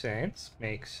 Makes sense.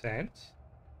 Makes sense.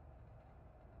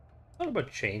 What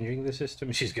about changing the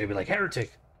system? She's gonna be like,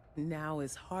 heretic! Now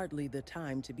is hardly the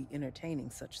time to be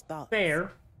entertaining such thoughts.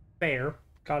 Fair. Fair.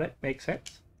 Got it. Makes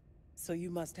sense. So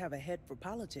you must have a head for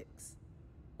politics.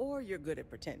 Or you're good at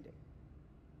pretending.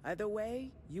 Either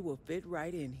way, you will fit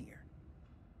right in here.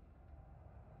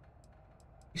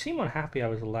 You seem unhappy I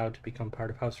was allowed to become part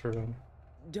of House Varuun.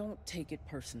 Don't take it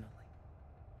personally.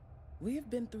 We have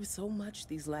been through so much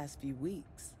these last few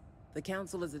weeks. The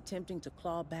Council is attempting to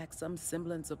claw back some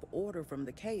semblance of order from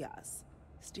the chaos.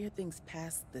 Steer things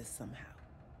past this somehow.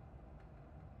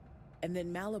 And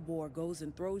then Malabor goes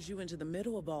and throws you into the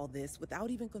middle of all this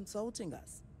without even consulting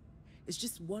us. It's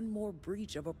just one more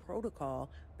breach of a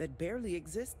protocol that barely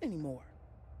exists anymore.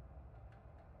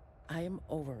 I am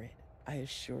over it, I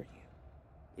assure you.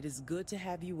 It is good to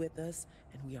have you with us,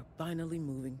 and we are finally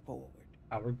moving forward.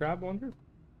 Power grab wonder?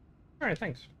 Alright,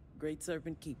 thanks. Great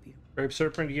Serpent keep you. Great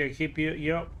Serpent, yeah, keep you,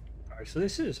 yep. Alright, so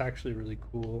this is actually really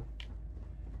cool.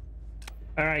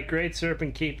 Alright, Great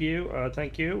Serpent, keep you.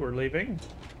 Thank you, we're leaving.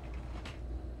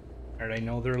 Alright, I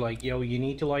know they're like, yo, you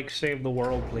need to, like, save the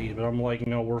world, please. But I'm like,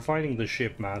 no, we're finding the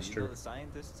shipmaster. Do you know the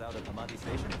scientists out at Hamadi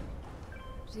Station?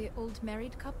 The old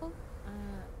married couple?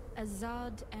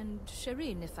 Azad and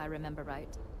Shireen, if I remember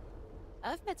right.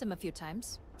 I've met them a few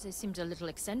times. They seemed a little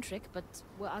eccentric, but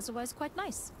were otherwise quite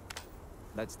nice.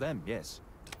 That's them, yes.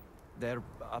 They're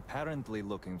apparently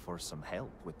looking for some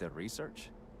help with their research.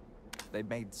 They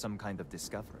made some kind of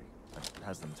discovery that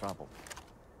has them troubled.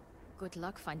 Good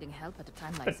luck finding help at a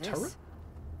time like this. turret?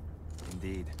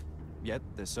 Indeed. Yet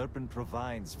the Serpent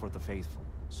provides for the faithful,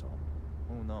 so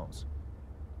who knows?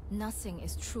 Nothing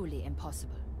is truly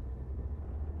impossible.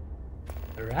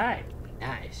 Alright,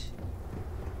 nice.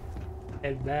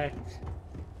 Head back.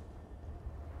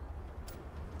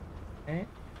 Okay.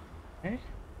 Okay.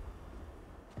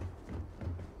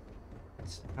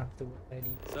 That's not the way I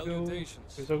need to go.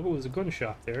 Salutations. There's a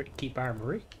gunshot there. Keep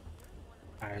armory.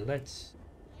 Alright, let's...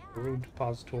 Varuun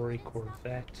Depository,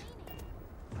 Corvette.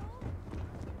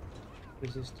 What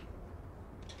is this?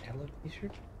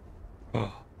 Elevator?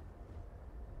 Oh.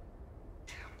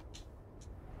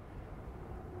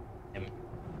 Damn.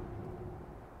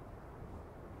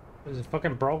 Is it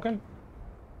fucking broken?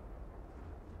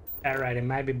 Alright, it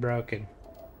might be broken.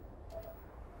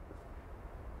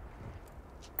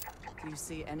 Do you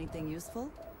see anything useful?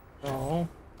 Oh.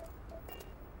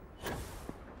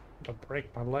 Don't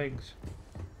break my legs.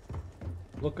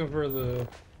 Looking for the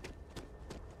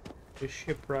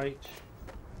shipwright.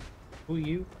 Who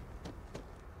you?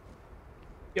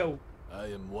 Yo. I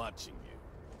am watching you.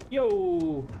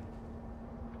 Yo.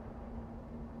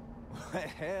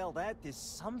 Hell, that is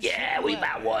some Yeah, shit we well.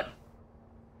 got one.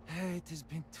 It has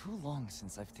been too long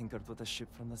since I've tinkered with a ship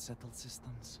from the settled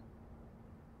systems.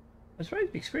 It's very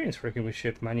experience working with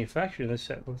ship manufacturing the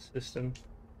settled system.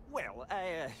 Well,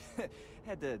 I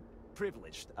had a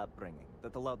privileged upbringing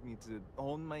that allowed me to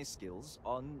hone my skills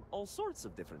on all sorts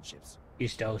of different ships. You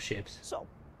stole ships. So,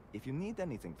 if you need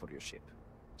anything for your ship,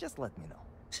 just let me know.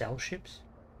 Sell ships?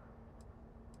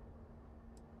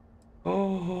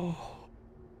 Oh.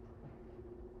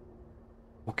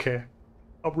 Okay.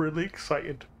 I'm really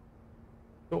excited.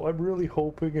 So I'm really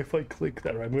hoping if I click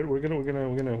that, right? We're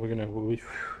gonna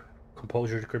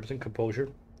composure, Crimson, composure.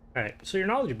 All right. So you're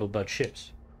knowledgeable about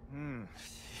ships.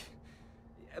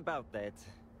 About that.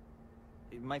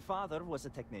 My father was a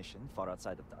technician far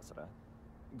outside of Dasra.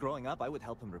 Growing up, I would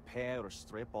help him repair or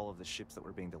strip all of the ships that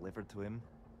were being delivered to him.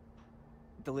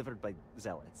 Delivered by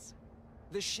zealots.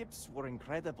 The ships were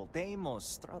incredible. Deimos,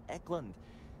 Stroud Eklund,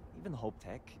 even Hope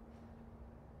Tech.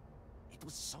 It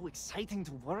was so exciting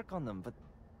to work on them, but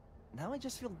now I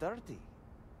just feel dirty.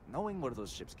 Knowing where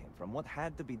those ships came from, what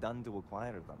had to be done to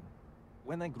acquire them.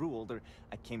 When I grew older,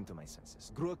 I came to my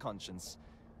senses, grew a conscience,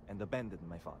 and abandoned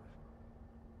my father.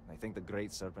 I think the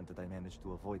Great Serpent that I managed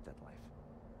to avoid that life.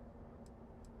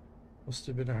 Must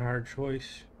have been a hard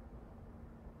choice.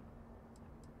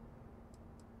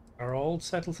 Are all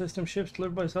settled system ships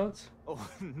delivered by zealots? Oh,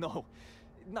 no.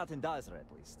 Not in Dasra,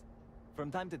 at least.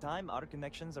 From time to time, our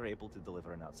connections are able to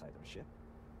deliver an outsider ship.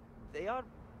 They are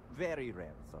very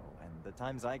rare, though, and the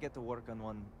times I get to work on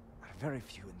one are very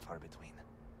few and far between.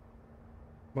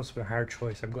 Must have been a hard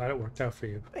choice. I'm glad it worked out for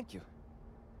you. Thank you.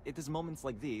 It is moments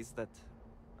like these that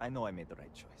I know I made the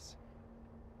right choice.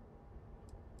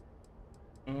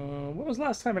 When was the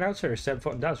last time an outsider stepped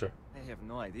foot in Dasra? I have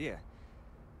no idea.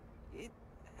 It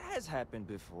has happened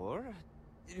before,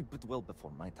 but well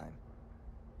before my time.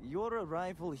 Your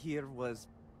arrival here was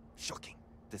shocking,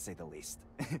 to say the least.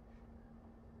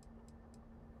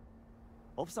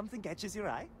 Hope something catches your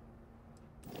eye.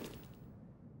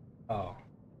 Oh.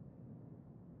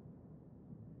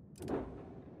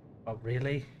 Oh,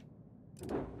 really?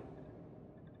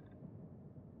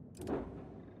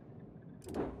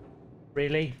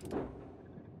 Really?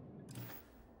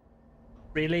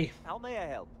 Really? How may I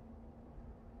help?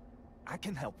 I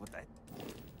can help with that.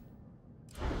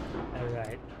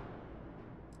 Alright.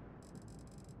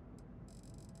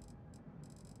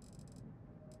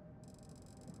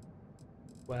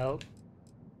 Well,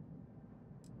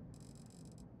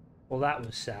 that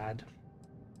was sad.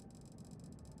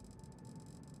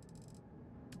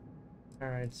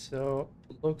 Alright, so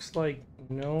looks like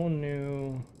no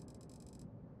new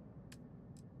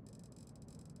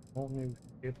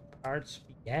ship parts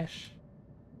yet.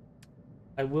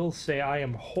 I will say I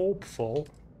am hopeful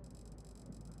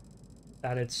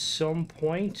that at some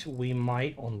point we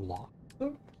might unlock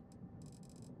them.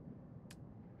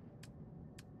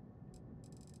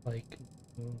 Like,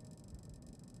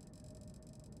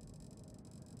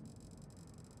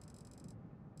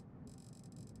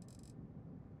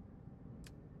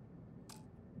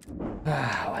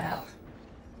 Ah, well.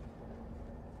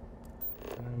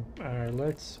 Alright,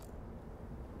 let's...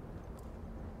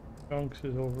 Junks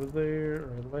is over there,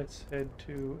 or let's head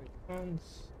to a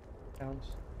house.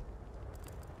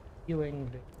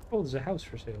 Healing. Oh, there's a house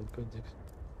for sale. Good.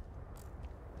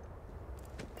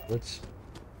 Let's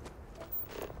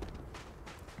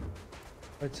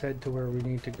head to where we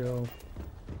need to go.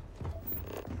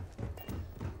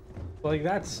 Like,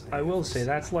 that's, I will say,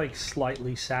 that's like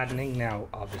slightly saddening now,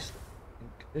 obviously.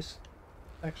 This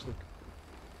actually,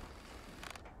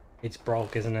 it's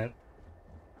broke, isn't it?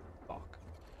 Fuck.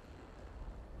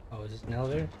 Oh, is this an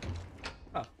elevator?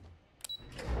 Oh.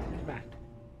 Back.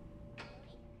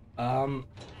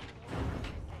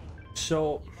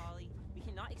 So we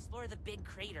cannot explore the big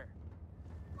crater.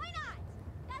 Why not?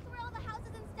 That's where all the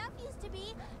houses and stuff used to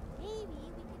be. Maybe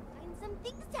we could find some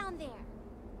things down there.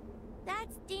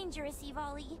 That's dangerous,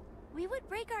 Ivali. We would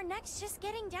break our necks just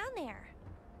getting down there.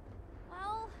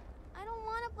 Well, I don't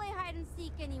want to play hide and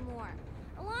seek anymore.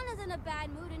 Alana's in a bad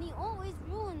mood and he always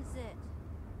ruins it.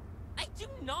 I do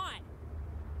not.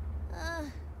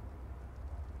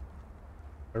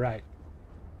 Alright.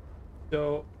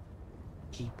 So,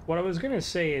 what I was gonna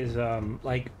say is,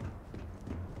 like,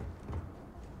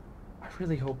 I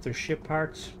really hope there's ship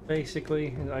parts,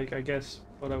 basically, I guess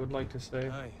what I would like to say.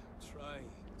 Aye, try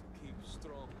to keep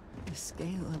strong. The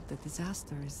scale of the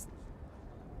disaster is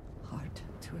hard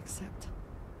to accept.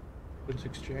 Goods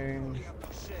exchange.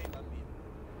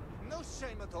 No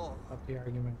shame at all. Up the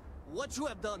argument. What you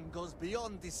have done goes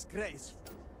beyond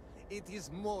disgraceful. It is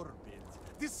morbid,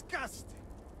 disgusting.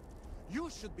 You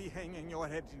should be hanging your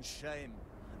head in shame.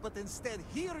 But instead,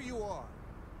 here you are,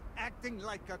 acting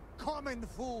like a common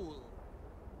fool.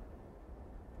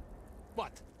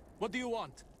 What? What do you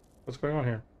want? What's going on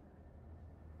here?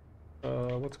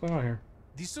 What's going on here?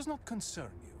 This does not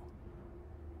concern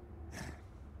you.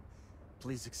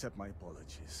 Please accept my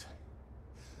apologies.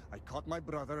 I caught my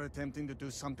brother attempting to do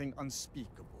something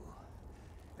unspeakable,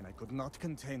 and I could not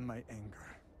contain my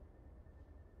anger.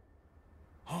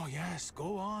 Oh yes,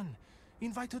 go on.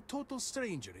 Invite a total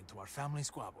stranger into our family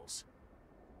squabbles.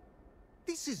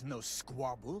 This is no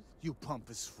squabble, you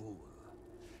pompous fool.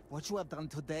 What you have done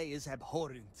today is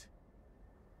abhorrent.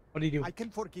 What do you do? I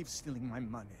can forgive stealing my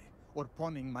money or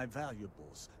pawning my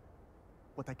valuables.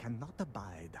 What I cannot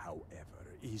abide,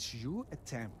 however, is you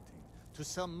attempting to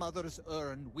some mother's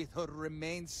urn with her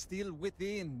remains still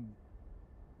within.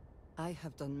 I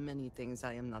have done many things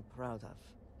I am not proud of,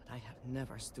 but I have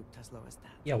never stooped as low as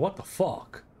that. Yeah, what the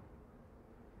fuck?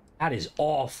 That is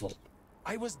awful.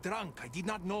 I was drunk, I did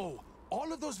not know.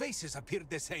 All of those vases appeared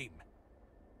the same.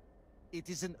 It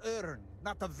is an urn,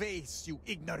 not a vase, you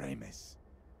ignoramus.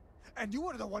 And you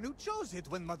were the one who chose it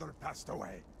when Mother passed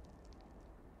away.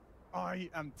 I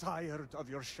am tired of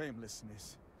your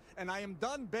shamelessness, and I am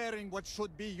done bearing what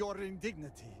should be your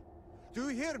indignity. Do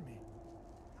you hear me?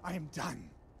 I am done.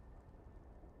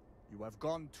 You have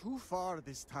gone too far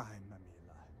this time,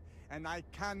 Amila, and I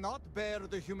cannot bear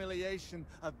the humiliation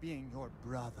of being your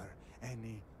brother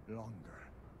any longer.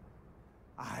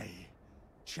 I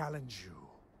challenge you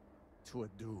to a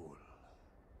duel.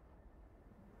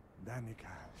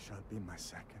 Danica shall be my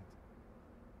second.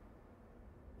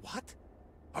 What?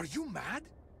 Are you mad?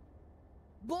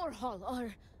 Borhal,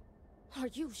 are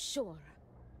you sure?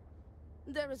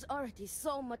 There is already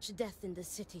so much death in the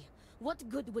city. What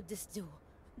good would this do?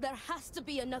 There has to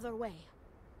be another way.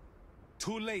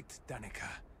 Too late, Danica.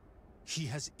 He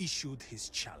has issued his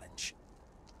challenge.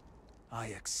 I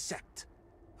accept.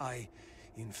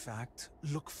 In fact,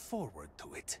 look forward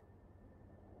to it.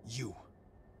 You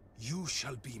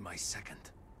shall be my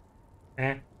second.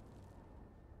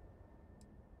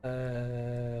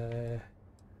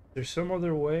 There's some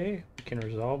other way we can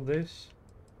resolve this?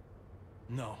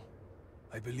 No.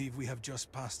 I believe we have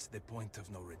just passed the point of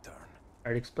no return.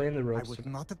 Alright, explain the ropes. I would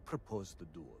not have proposed the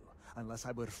duel unless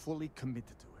I were fully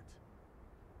committed to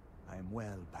it. I am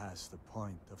well past the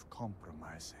point of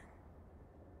compromising.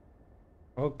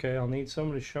 Okay, I'll need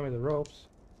someone to show me the ropes.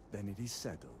 Then it is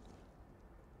settled.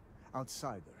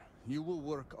 Outsider, you will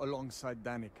work alongside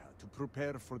Danica to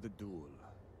prepare for the duel.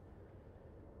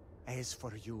 As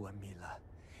for you, Amila,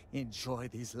 enjoy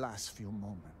these last few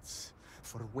moments.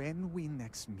 For when we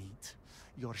next meet,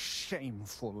 your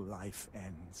shameful life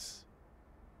ends.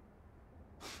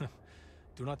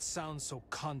 Do not sound so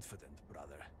confident,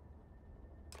 brother.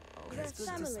 Their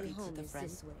family home is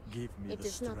this way. Give me it the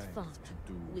is not strength far. to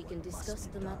do We what can must discuss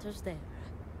be the done. matters there.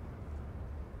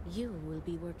 You will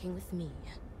be working with me.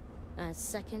 As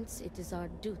seconds, it is our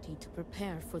duty to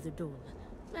prepare for the duel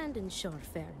and ensure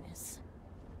fairness.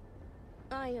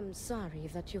 I am sorry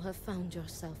that you have found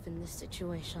yourself in this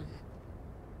situation.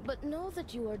 But know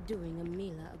that you are doing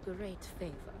Amila a great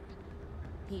favor.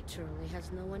 He truly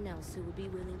has no one else who would be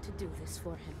willing to do this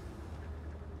for him.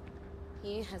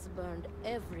 He has burned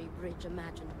every bridge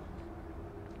imaginable.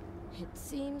 It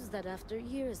seems that after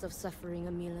years of suffering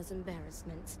Amila's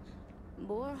embarrassments,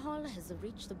 Borhall has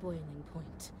reached the boiling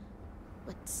point.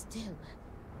 But still,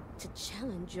 to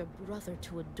challenge your brother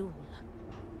to a duel.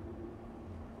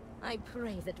 I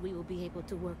pray that we will be able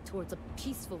to work towards a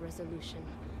peaceful resolution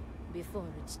before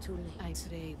it's too late. I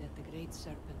pray that the Great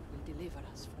Serpent will deliver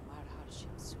us from our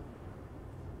hardships soon.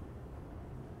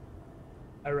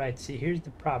 Alright, see, here's the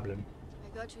problem.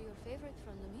 I got you your favorite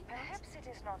from the meat. Perhaps it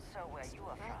is not so where you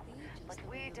are from, but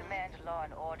we demand law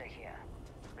and order here.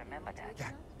 Remember that.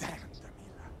 God damn it,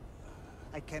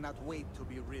 Amila. I cannot wait to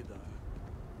be rid of her.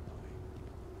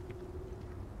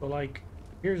 But like,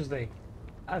 here's the thing.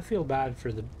 I feel bad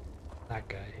for that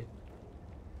guy.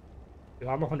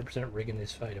 I'm 100% rigging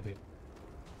this fight of him.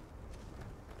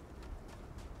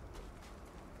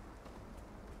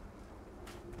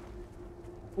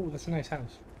 Oh, that's a nice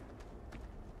house.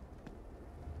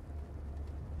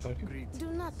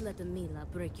 Do not let Amila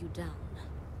break you down.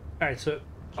 Alright, so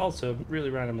also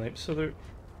really randomly, so there.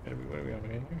 What are we going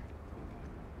in here?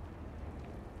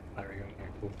 How are we going here?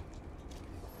 Cool.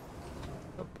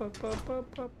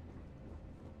 Up.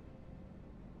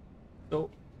 So,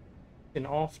 an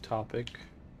off topic.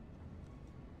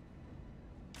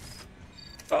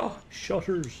 Oh,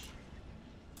 shutters.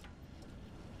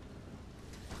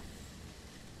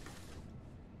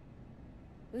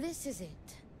 This is it.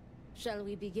 Shall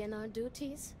we begin our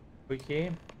duties? We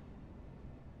can.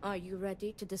 Are you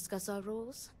ready to discuss our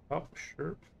roles? Oh,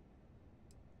 sure.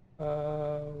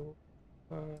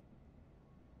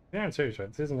 Yeah, I'm serious, right?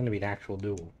 This isn't going to be an actual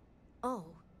duel. Oh,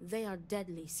 they are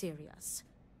deadly serious.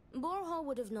 Borhall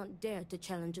would have not dared to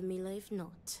challenge Amila if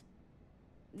not.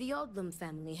 The Odlum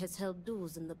family has held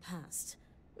duels in the past.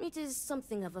 It is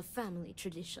something of a family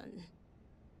tradition.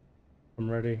 I'm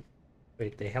ready.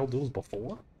 Wait, they held duels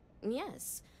before?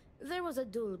 Yes. There was a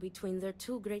duel between their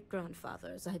two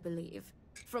great-grandfathers, I believe.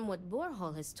 From what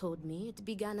Borhall has told me, it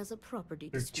began as a property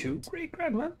dispute. Their two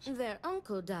great-grandfathers? Their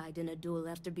uncle died in a duel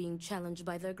after being challenged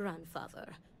by their grandfather.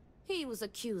 He was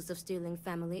accused of stealing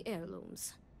family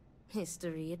heirlooms.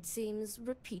 History, it seems,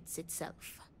 repeats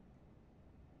itself.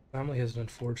 Family has an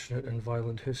unfortunate and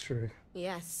violent history.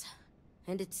 Yes,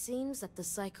 and it seems that the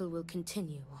cycle will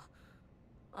continue.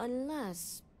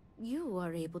 Unless you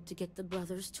are able to get the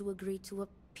brothers to agree to a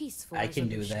peaceful resolution. I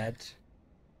can do that.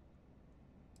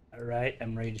 Alright,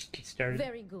 I'm ready to get started.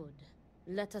 Very good.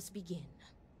 Let us begin.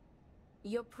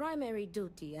 Your primary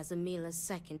duty as Amila's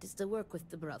second is to work with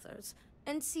the brothers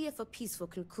and see if a peaceful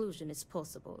conclusion is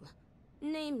possible.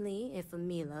 Namely, if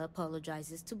Amila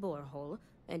apologizes to Borhall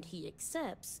and he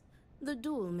accepts, the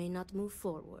duel may not move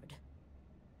forward.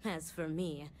 As for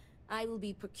me, I will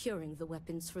be procuring the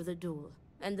weapons for the duel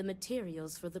and the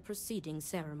materials for the preceding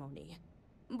ceremony.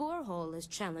 Borhall, as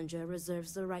challenger,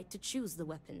 reserves the right to choose the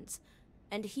weapons,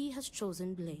 and he has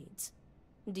chosen blades.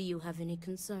 Do you have any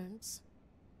concerns?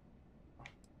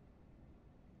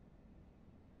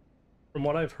 From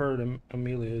what I've heard,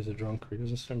 Amelia is a drunkard. He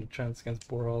doesn't stand a chance against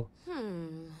Borhall.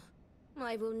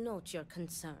 I will note your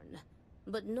concern,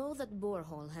 but know that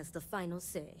Borhall has the final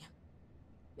say.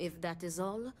 If that is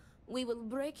all, we will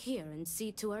break here and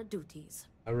see to our duties.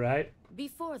 Alright.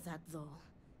 Before that, though,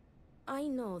 I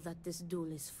know that this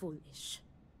duel is foolish.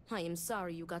 I am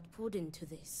sorry you got pulled into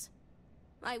this.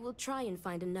 I will try and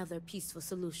find another peaceful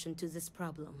solution to this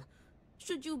problem,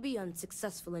 should you be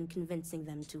unsuccessful in convincing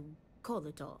them to call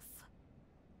it off.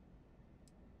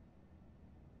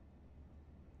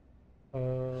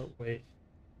 Wait.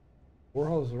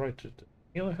 Borhall has the right to...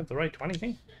 Amila have the right to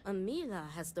anything? Amila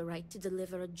has the right to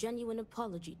deliver a genuine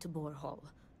apology to Borhall,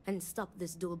 and stop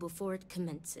this duel before it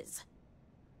commences.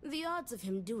 The odds of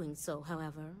him doing so,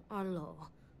 however, are low.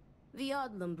 The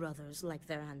Odlum brothers, like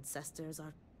their ancestors,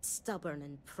 are stubborn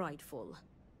and prideful.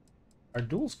 Are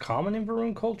duels common in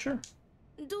Varuun culture?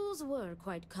 Duels were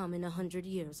quite common 100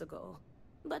 years ago,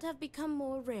 but have become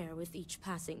more rare with each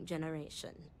passing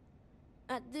generation.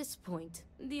 At this point,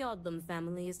 the Odlum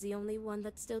family is the only one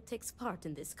that still takes part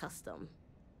in this custom.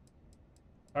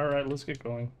 Alright, let's get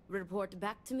going. Report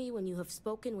back to me when you have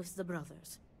spoken with the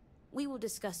brothers. We will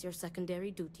discuss your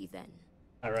secondary duty then.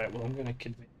 Alright, well, I'm gonna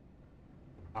convince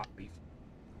hot beef.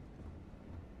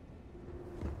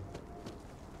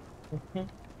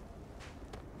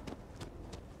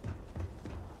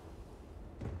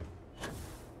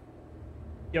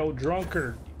 Yo,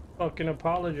 drunkard, fucking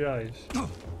apologize.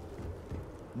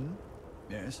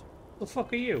 Yes? The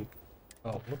fuck are you?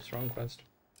 Oh, whoops, wrong quest.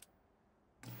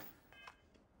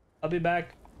 I'll be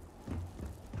back.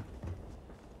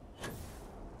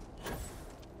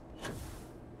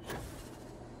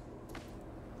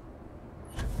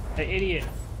 Hey, idiot.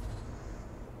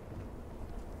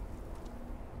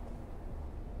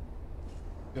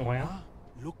 You know who I am? Ah,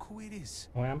 look who it is.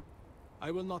 Who I am?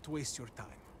 I will not waste your time.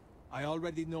 I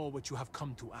already know what you have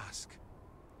come to ask.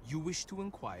 You wish to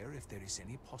inquire if there is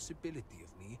any possibility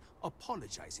of me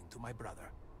apologizing to my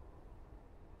brother.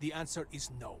 The answer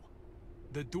is no.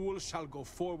 The duel shall go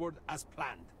forward as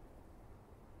planned.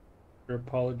 Your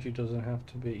apology doesn't have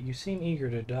to be. You seem eager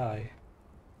to die.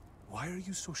 Why are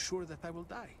you so sure that I will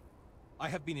die? I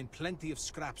have been in plenty of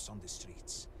scraps on the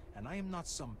streets, and I am not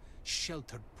some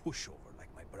sheltered pushover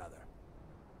like my brother.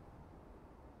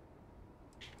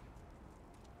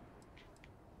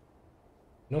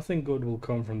 Nothing good will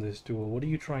come from this duel. What are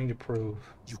you trying to prove?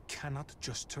 You cannot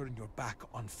just turn your back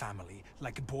on family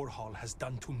like Borhall has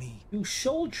done to me. You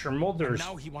sold your mother's And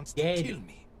now he wants dead. to kill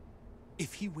me.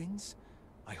 If he wins,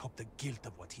 I hope the guilt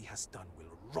of what he has done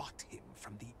will rot him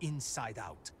from the inside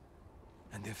out.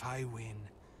 And if I win,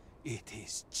 it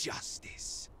is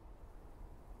justice.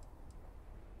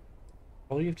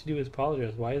 All you have to do is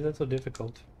apologize. Why is that so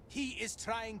difficult? He is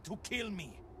trying to kill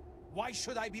me. Why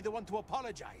should I be the one to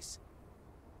apologize?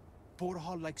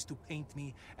 Borhall likes to paint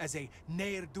me as a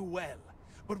ne'er-do-well.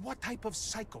 But what type of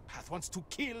psychopath wants to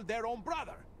kill their own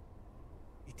brother?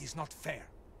 It is not fair.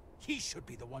 He should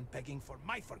be the one begging for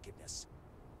my forgiveness.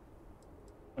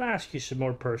 I'll ask you some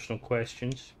more personal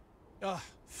questions.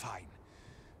 Fine.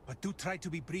 But do try to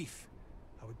be brief.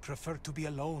 I would prefer to be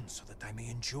alone so that I may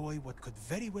enjoy what could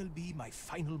very well be my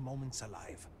final moments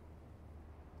alive.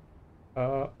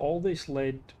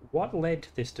 What led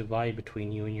to this divide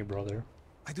between you and your brother?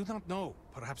 I do not know.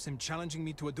 Perhaps him challenging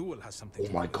me to a duel has something Oh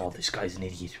to my do with god, it. this guy's an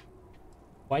idiot.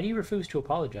 Why do you refuse to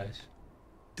apologize?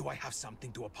 Do I have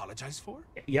something to apologize for?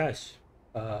 Yes.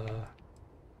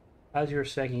 As your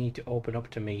second, you need to open up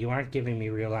to me. You aren't giving me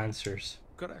real answers.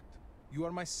 Correct. You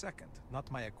are my second,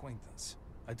 not my acquaintance.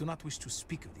 I do not wish to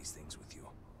speak of these things with you.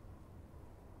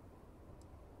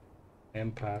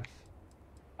 Empath.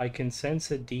 I can sense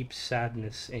a deep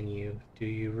sadness in you. Do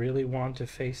you really want to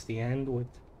face the end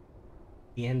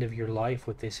of your life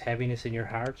with this heaviness in your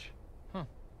heart?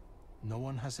 No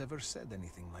one has ever said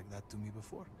anything like that to me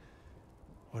before.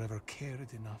 Or ever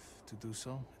cared enough to do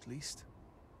so, at least.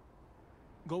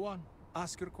 Go on.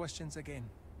 Ask your questions again.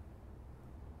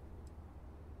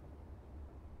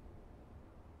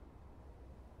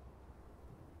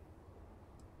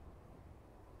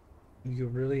 You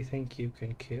really think you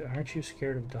can kill? Aren't you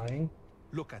scared of dying?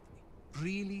 Look at me.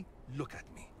 Really look at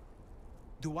me.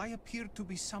 Do I appear to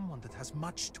be someone that has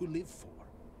much to live for?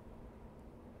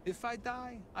 If I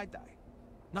die, I die.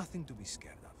 Nothing to be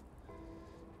scared of.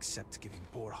 Except giving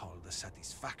Borhall the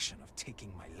satisfaction of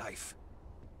taking my life.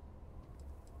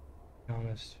 Be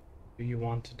honest. Do you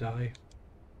want to die?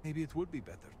 Maybe it would be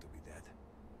better to be dead.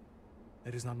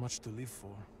 There is not much to live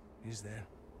for, is there?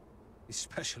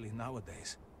 Especially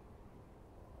nowadays.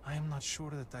 I am not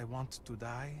sure that I want to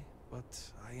die, but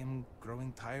I am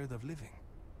growing tired of living.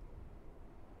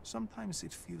 Sometimes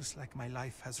it feels like my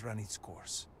life has run its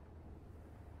course.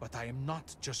 But I am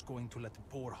not just going to let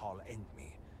Borhall end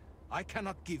me. I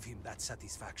cannot give him that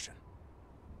satisfaction.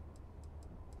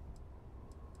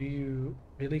 Do you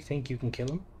really think you can kill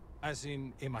him? As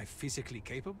in, am I physically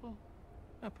capable?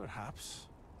 Perhaps,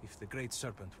 if the Great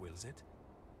Serpent wills it.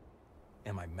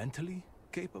 Am I mentally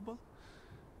capable?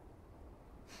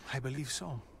 I believe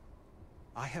so.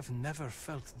 I have never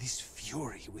felt this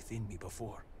fury within me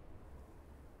before.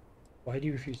 Why do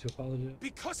you refuse to apologize?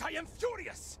 Because I am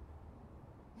furious!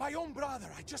 My own brother,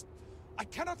 I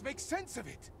cannot make sense of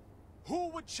it. Who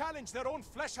would challenge their own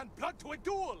flesh and blood to a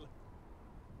duel?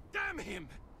 Damn him!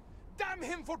 Damn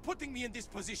him for putting me in this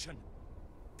position!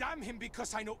 Damn him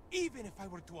because I know even if I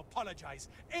were to apologize,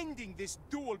 ending this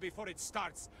duel before it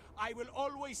starts, I will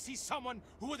always see someone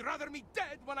who would rather me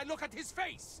dead when I look at his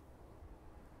face!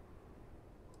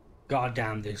 God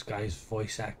damn, this guy's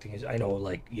voice acting is... I know,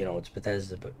 like, you know, it's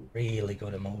Bethesda, but really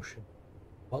good emotion.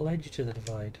 What led you to the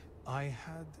divide? I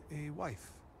had a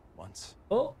wife once.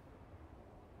 Oh!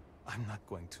 I'm not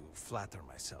going to flatter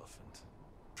myself and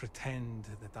pretend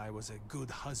that I was a good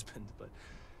husband, but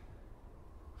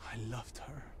I loved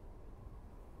her.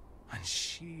 And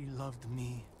she loved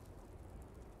me.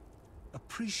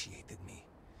 Appreciated me.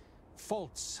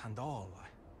 Faults and all.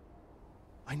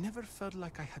 I never felt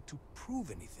like I had to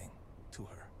prove anything to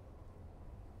her.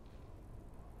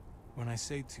 When I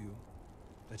say to you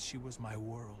that she was my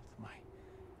world, my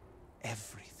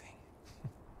everything,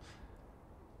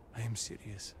 I am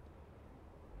serious.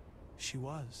 She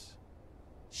was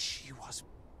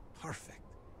perfect.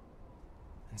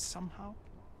 And somehow,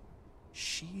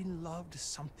 she loved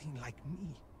something like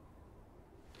me.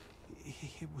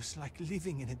 It was like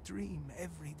living in a dream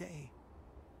every day.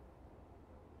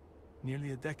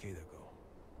 Nearly a decade ago,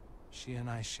 she and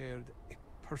I shared a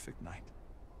perfect night.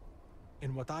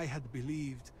 In what I had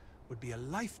believed would be a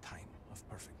lifetime of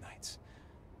perfect nights.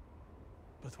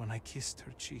 But when I kissed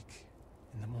her cheek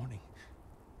in the morning,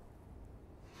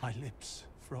 my lips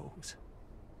froze.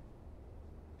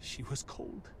 She was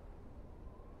cold.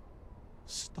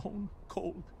 Stone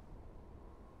cold.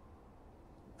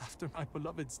 After my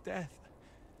beloved's death,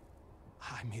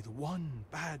 I made one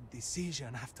bad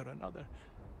decision after another.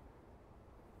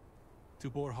 To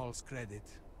Borhal's credit,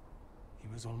 he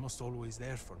was almost always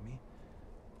there for me.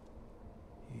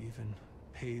 He even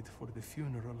paid for the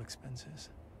funeral expenses.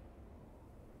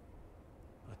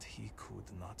 But he could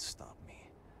not stop me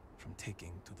from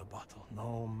taking to the bottle,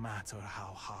 no matter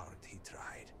how hard he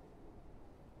tried.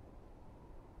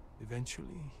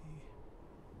 Eventually,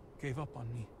 he gave up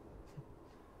on me.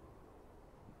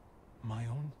 My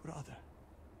own brother.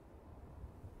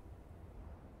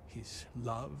 His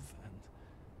love and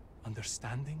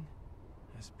understanding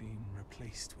has been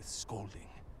replaced with scolding.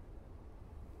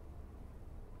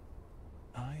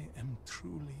 I am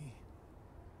truly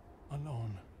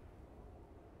alone.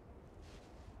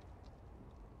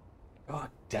 God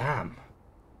damn.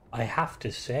 I have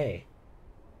to say,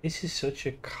 this is such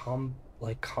a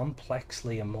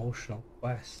complexly emotional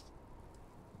quest.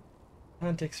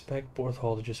 Can't expect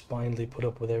Borthol to just blindly put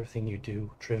up with everything you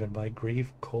do, driven by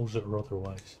grief, cause or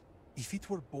otherwise. If it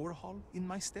were Borhal in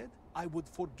my stead, I would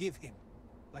forgive him,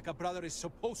 like a brother is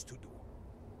supposed to do.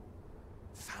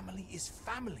 Family is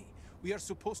family. We are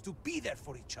supposed to be there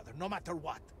for each other, no matter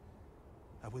what.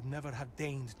 I would never have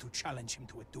deigned to challenge him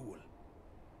to a duel.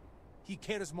 He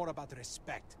cares more about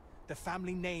respect, the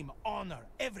family name, honor,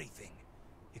 everything,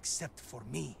 except for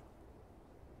me.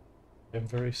 I'm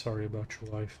very sorry about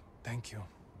your wife. Thank you.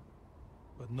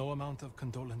 But no amount of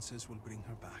condolences will bring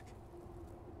her back.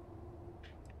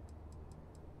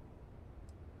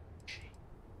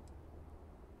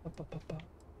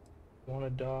 Wanna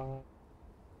die?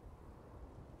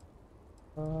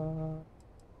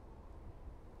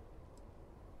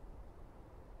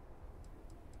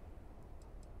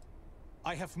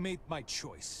 I have made my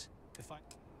choice. If I...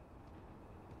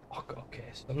 Okay,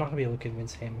 so I'm not gonna be able to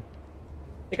convince him.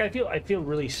 Like, I feel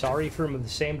really sorry for him at the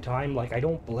same time. Like, I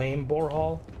don't blame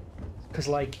Borhal, because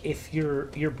like, if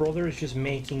your brother is just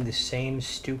making the same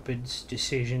stupid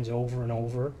decisions over and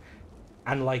over,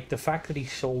 and like the fact that he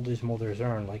sold his mother's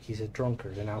urn, like he's a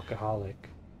drunkard, an alcoholic.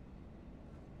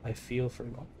 I feel for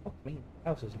him. Oh, fuck me,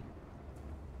 house isn't.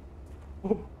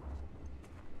 Oh.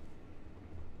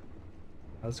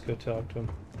 Let's go talk to him.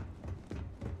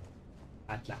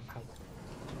 Adlam house.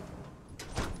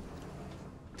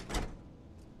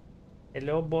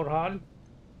 Hello, Borhal.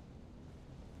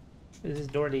 This is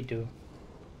Dorley too.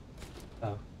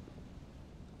 Oh.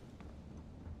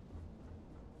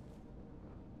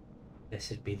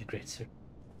 Blessed be the great sir.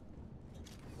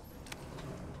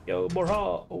 Yo,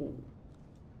 Borhal. Oh.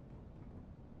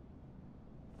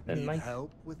 Need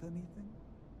help with anything?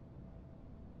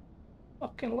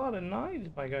 Fucking lot of knives,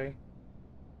 my guy.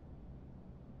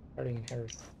 Starting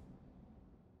inherit.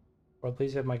 Well,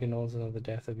 please have my condolences on the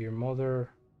death of your mother.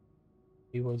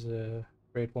 She was a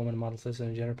great woman, model citizen,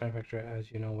 and generous benefactor,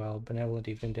 as you know well. Benevolent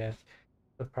even in death.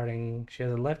 She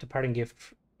has left a parting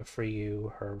gift for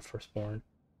you, her firstborn.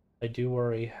 I do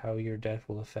worry how your death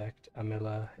will affect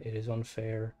Amila. It is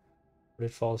unfair, but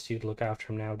it falls to you to look after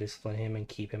him now, discipline him, and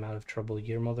keep him out of trouble.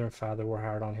 Your mother and father were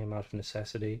hard on him out of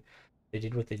necessity. They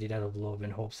did what they did out of love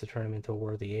in hopes to turn him into a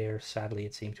worthy heir. Sadly,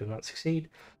 it seemed to have not succeeded.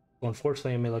 Well,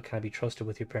 unfortunately, Amila cannot be trusted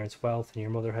with your parents' wealth, and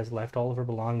your mother has left all of her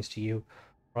belongings to you.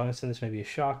 For honest, this may be a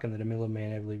shock, and that Amila may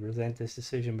inevitably resent this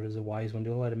decision, but as a wise one,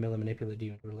 don't let Amila manipulate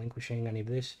you into relinquishing any of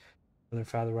this. Mother and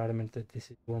father were adamant that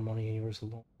this is your money and yours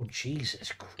alone. Oh,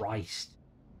 Jesus Christ.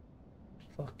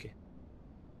 Fuck it.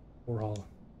 We're all...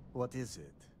 What is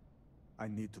it? I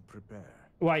need to prepare.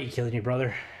 Why are you killing your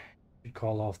brother? You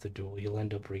call off the duel, you'll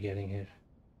end up regretting it.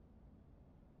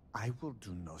 I will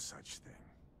do no such thing,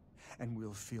 and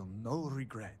will feel no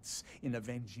regrets in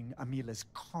avenging Amila's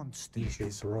constant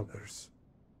disorders.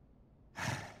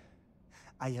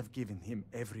 I have given him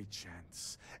every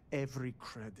chance, every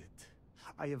credit.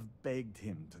 I have begged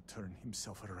him to turn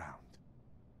himself around.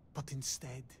 But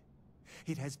instead,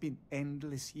 it has been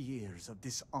endless years of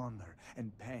dishonor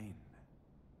and pain.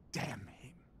 Damn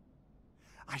him.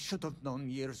 I should have known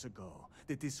years ago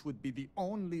that this would be the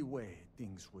only way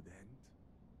things would end.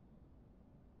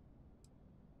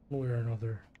 One way or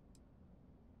another.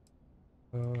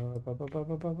 Ba, ba, ba, ba,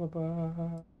 ba, ba,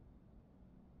 ba.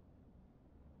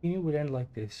 You knew it would end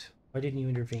like this. Why didn't you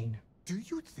intervene? Do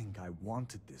you think I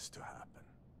wanted this to happen?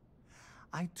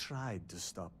 I tried to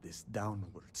stop this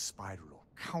downward spiral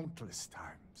countless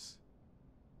times.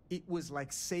 It was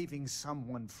like saving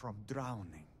someone from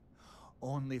drowning,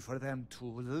 only for them to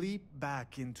leap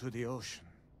back into the ocean.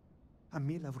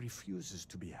 Amila refuses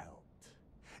to be helped,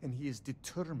 and he is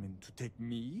determined to take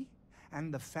me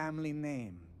and the family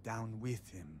name down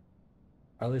with him.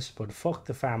 Alice, but fuck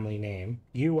the family name.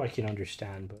 You I can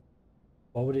understand, but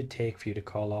what would it take for you to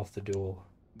call off the duel?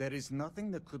 There is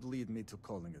nothing that could lead me to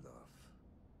calling it off.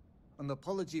 An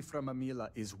apology from Amila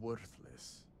is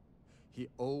worthless. He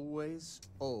always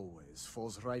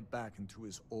falls right back into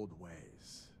his old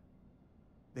ways.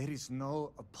 There is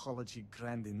no apology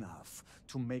grand enough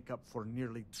to make up for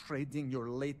nearly trading your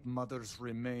late mother's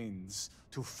remains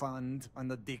to fund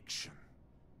an addiction.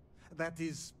 That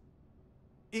is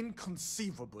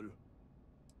inconceivable.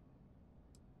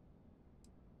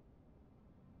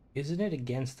 Isn't it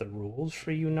against the rules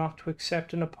for you not to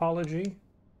accept an apology?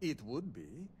 It would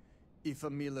be, if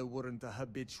Amila weren't a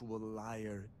habitual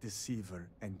liar, deceiver,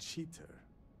 and cheater.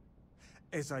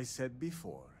 As I said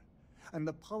before, an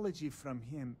apology from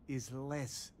him is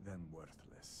less than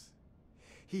worthless.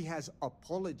 He has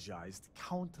apologized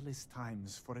countless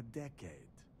times for a decade,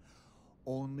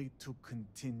 only to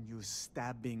continue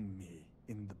stabbing me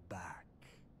in the back.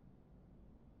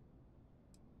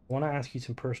 I want to ask you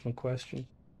some personal questions.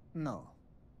 No,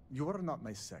 you are not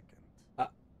my second.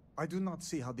 I do not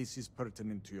see how this is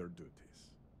pertinent to your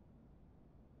duties.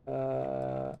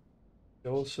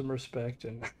 Show some respect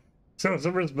and show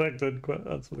some respect and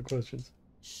answer the questions.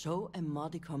 Show a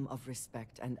modicum of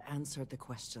respect and answer the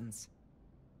questions.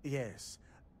 Yes.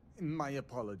 My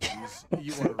apologies.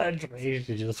 You are right.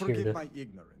 Forgive my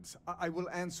ignorance. I will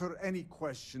answer any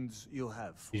questions you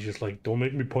have. He's just like, don't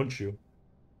make me punch you.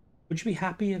 Would you be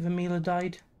happy if Amila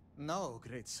died? No,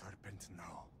 great serpent,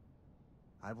 no.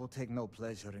 I will take no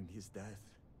pleasure in his death.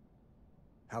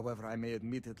 However, I may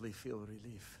admittedly feel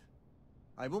relief.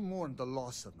 I will mourn the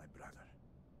loss of my brother.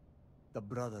 The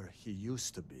brother he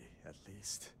used to be, at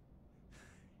least.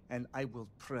 And I will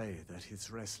pray that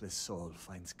his restless soul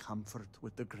finds comfort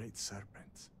with the great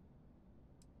serpent.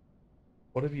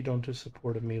 What have you done to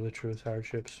support Amila through his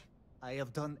hardships? I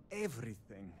have done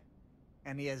everything,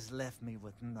 and he has left me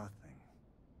with nothing.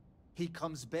 He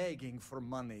comes begging for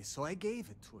money, so I gave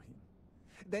it to him.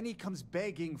 Then he comes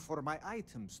begging for my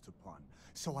items to pawn,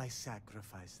 so I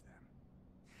sacrifice them.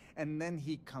 And then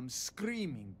he comes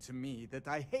screaming to me that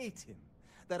I hate him,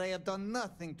 that I have done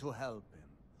nothing to help him.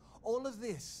 All of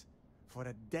this for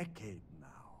a decade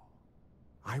now.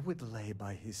 I would lay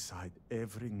by his side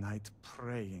every night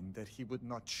praying that he would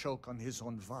not choke on his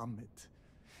own vomit.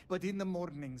 But in the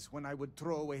mornings when I would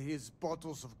throw away his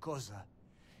bottles of koza,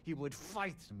 he would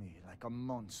fight me like a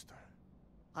monster.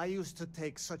 I used to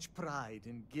take such pride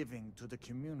in giving to the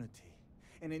community,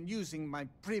 and in using my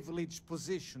privileged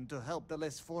position to help the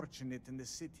less fortunate in the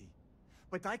city.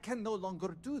 But I can no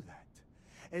longer do that,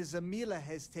 as Amila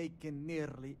has taken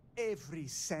nearly every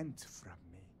cent from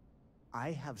me.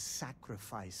 I have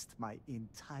sacrificed my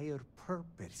entire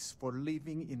purpose for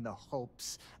living in the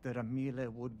hopes that Amila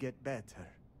would get better.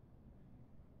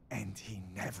 And he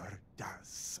never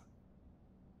does.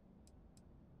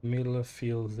 Amila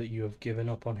feels that you have given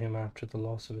up on him after the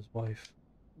loss of his wife.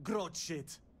 Grot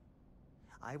shit.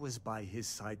 I was by his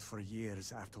side for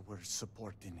years afterwards,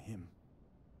 supporting him.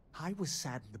 I was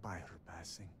saddened by her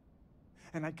passing,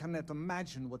 and I cannot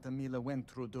imagine what Amila went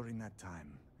through during that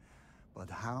time.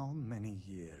 But how many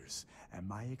years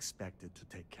am I expected to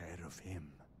take care of him?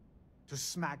 To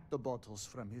smack the bottles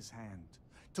from his hand,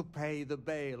 to pay the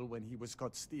bail when he was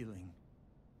caught stealing.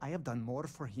 I have done more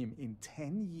for him in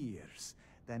 10 years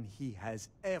than he has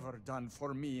ever done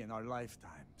for me in our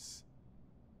lifetimes.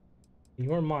 In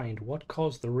your mind, what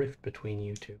caused the rift between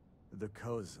you two? The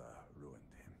koza ruined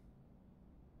him.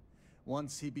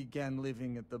 Once he began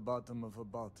living at the bottom of a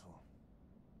bottle,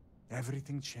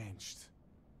 everything changed.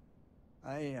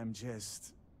 I am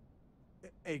just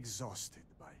exhausted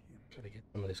by him. Gotta get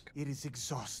some of this. It is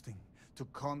exhausting to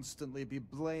constantly be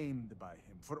blamed by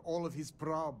him for all of his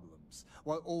problems,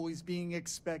 while always being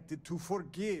expected to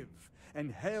forgive and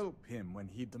help him when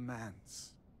he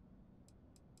demands.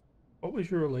 What was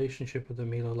your relationship with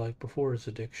Amila like before his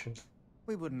addiction?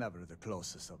 We were never the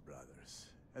closest of brothers,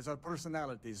 as our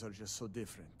personalities are just so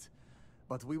different.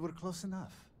 But we were close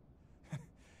enough.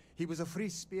 He was a free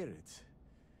spirit,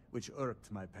 which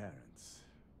irked my parents.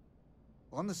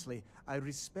 Honestly, I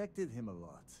respected him a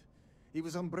lot, He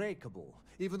was unbreakable,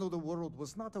 even though the world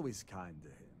was not always kind to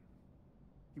him.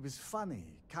 He was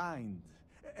funny, kind,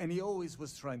 and he always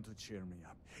was trying to cheer me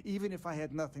up, even if I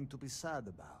had nothing to be sad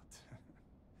about.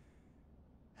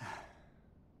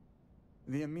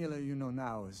 The Emila you know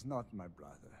now is not my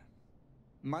brother.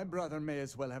 My brother may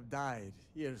as well have died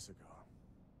years ago.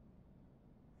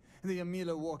 The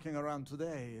Emila walking around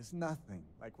today is nothing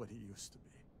like what he used to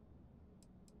be.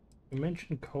 You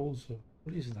mentioned Koza.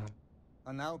 What is that?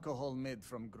 An alcohol made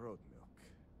from goat milk.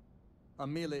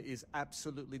 Emila is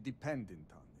absolutely dependent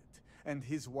on it, and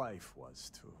his wife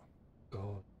was too.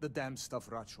 God. The damn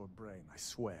stuff rots your brain, I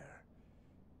swear.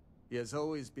 He has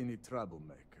always been a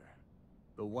troublemaker.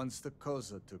 But once the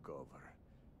Koza took over,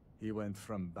 he went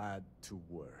from bad to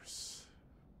worse.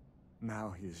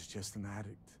 Now he is just an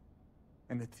addict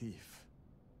and a thief.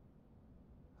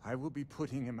 I will be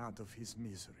putting him out of his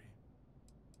misery.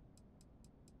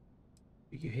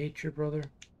 Do you hate your brother?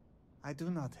 I do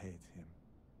not hate him.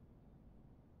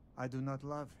 I do not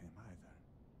love him either.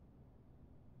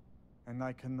 And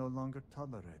I can no longer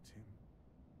tolerate him.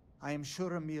 I am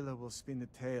sure Emila will spin a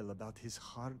tale about his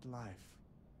hard life.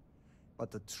 But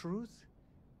the truth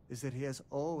is that he has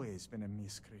always been a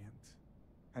miscreant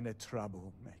and a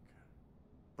troublemaker.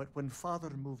 But when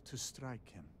Father moved to strike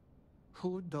him,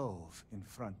 who dove in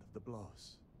front of the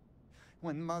blows?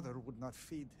 When Mother would not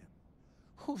feed him,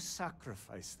 who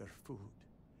sacrificed their food?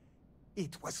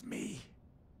 It was me.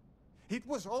 It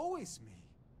was always me.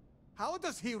 How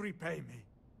does he repay me?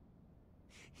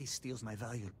 He steals my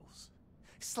valuables,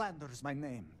 slanders my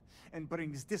name, and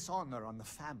brings dishonor on the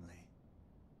family.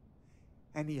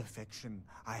 Any affection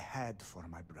I had for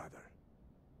my brother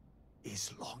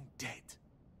is long dead.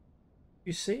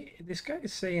 You see, this guy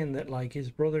is saying that, like, his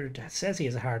brother says he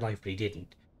has a hard life, but he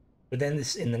didn't. But then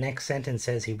this, in the next sentence,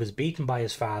 says he was beaten by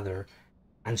his father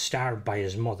and starved by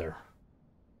his mother.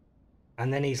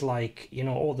 And then he's like, you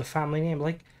know, oh, the family name.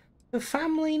 Like, the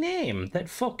family name that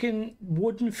fucking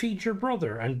wouldn't feed your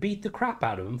brother and beat the crap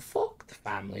out of him. Fuck the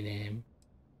family name.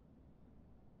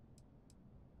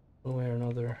 One way or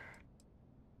another.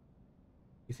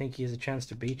 You think he has a chance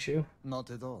to beat you? Not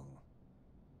at all.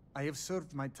 I have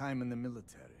served my time in the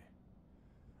military.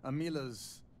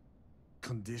 Emila's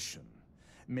condition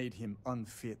made him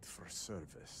unfit for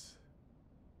service.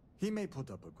 He may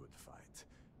put up a good fight,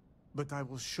 but I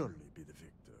will surely be the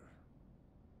victor.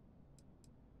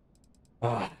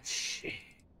 Ah, shit.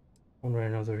 One way or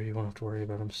another, you won't have to worry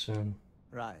about him soon.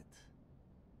 Right.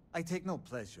 I take no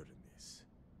pleasure in this.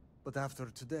 But after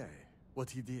today,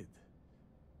 what he did,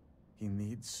 he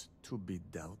needs to be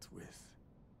dealt with.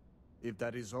 If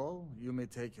that is all, you may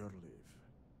take your leave.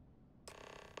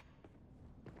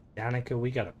 Danica,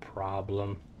 we got a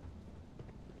problem.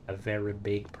 A very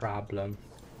big problem.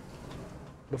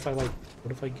 What if I like,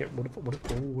 what if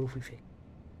we fail?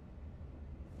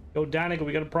 Yo, Danica,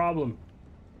 we got a problem.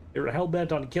 They're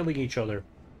hell-bent on killing each other.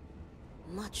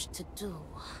 Much to do.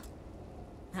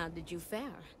 How did you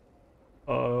fare?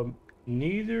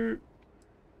 Neither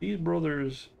these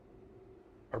brothers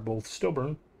are both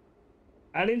stubborn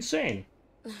and insane.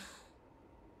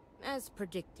 As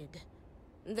predicted,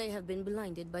 they have been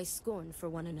blinded by scorn for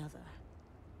one another.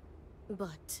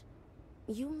 But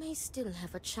you may still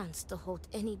have a chance to halt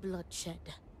any bloodshed.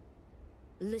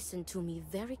 Listen to me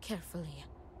very carefully.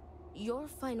 Your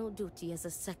final duty as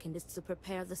a second is to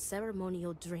prepare the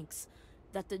ceremonial drinks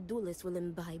that the duelist will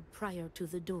imbibe prior to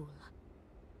the duel.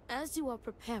 As you are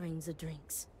preparing the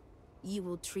drinks, you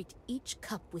will treat each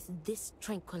cup with this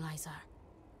tranquilizer.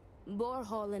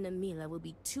 Borhall and Emila will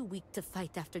be too weak to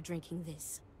fight after drinking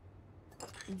this.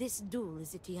 This duel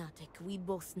is idiotic, we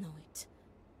both know it.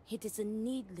 It is a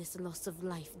needless loss of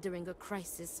life during a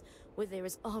crisis where there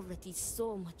is already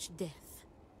so much death.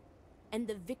 And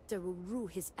the victor will rue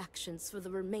his actions for the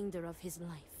remainder of his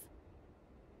life.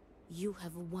 You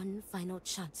have one final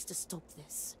chance to stop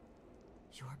this.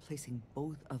 You are placing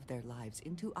both of their lives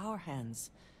into our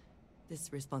hands.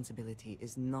 This responsibility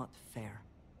is not fair.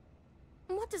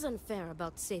 What is unfair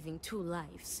about saving 2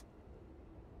 lives?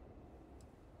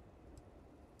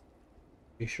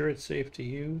 You sure it's safe to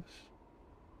use?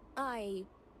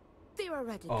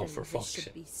 Theoretically, oh, for this fuck's should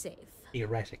sake. be safe.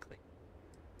 Theoretically.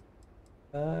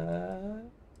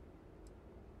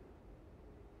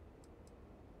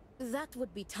 That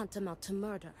would be tantamount to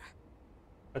murder.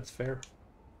 That's fair.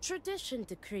 Tradition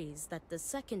decrees that the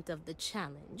second of the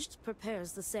challenged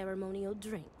prepares the ceremonial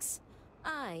drinks.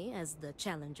 I, as the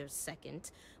challenger's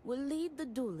second, will lead the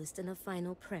duelist in a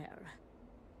final prayer.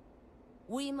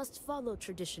 We must follow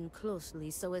tradition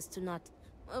closely so as to not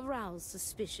arouse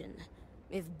suspicion.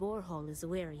 If Borhall is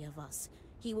wary of us,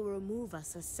 He will remove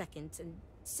us as seconds and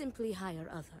simply hire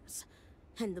others.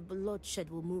 And the bloodshed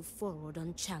will move forward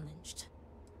unchallenged.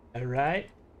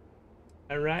 Alright.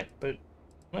 Alright, but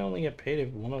I only get paid if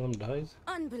one of them dies.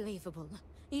 Unbelievable.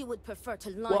 You would prefer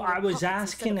to line Well, your I was pockets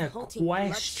asking instead a of halting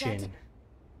question. bloodshed?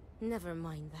 Never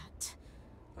mind that.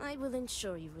 I will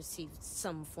ensure you receive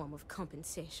some form of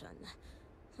compensation.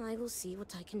 I will see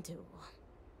what I can do.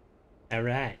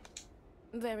 Alright.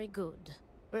 Very good.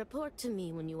 Report to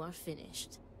me when you are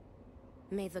finished.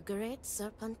 May the Great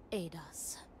Serpent aid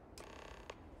us.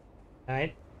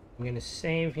 Alright. I'm gonna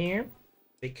save here.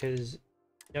 Because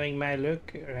knowing my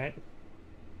look, alright.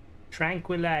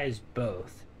 Tranquilize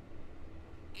both.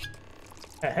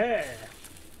 Aha!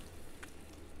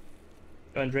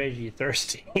 Andrej, you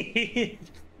thirsty?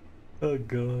 Oh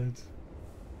god.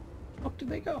 Where did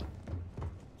they go?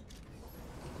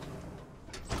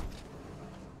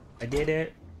 I did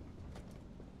it.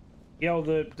 Yo,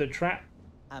 the trap.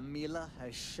 Amila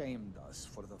has shamed us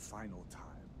for the final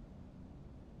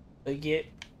time. Get.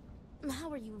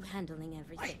 How are you handling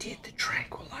everything? I did the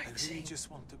tranquilizing. I really just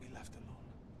want to be left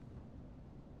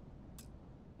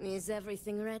alone. Is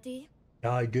everything ready?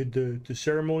 I did the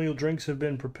ceremonial drinks have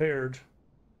been prepared.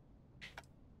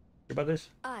 Hear about this?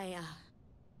 I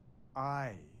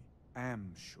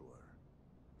am sure.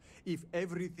 If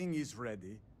everything is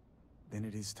ready, then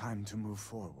it is time to move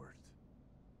forward.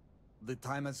 The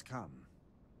time has come.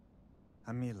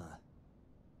 Amila,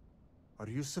 are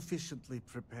you sufficiently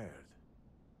prepared?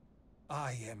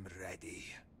 I am ready.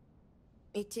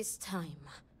 It is time.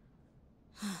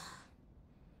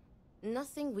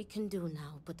 Nothing we can do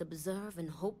now but observe and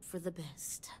hope for the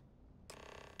best.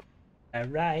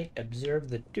 Alright, observe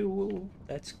the duel.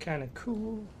 That's kind of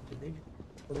cool. Did they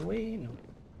put away? No.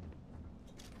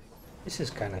 This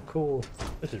is kind of cool.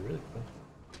 This is really cool.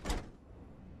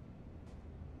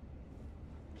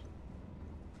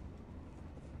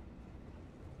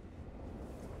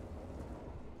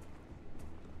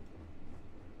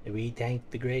 Did we thank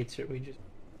the greats or we just...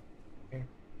 Here.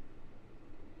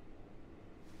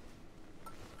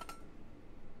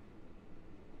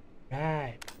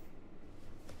 Right.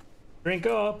 Drink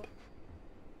up.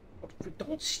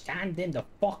 Don't stand in the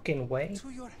fucking way.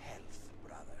 To your health,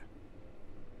 brother.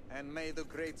 And may the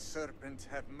Great Serpent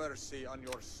have mercy on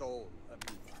your soul,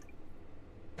 Amila.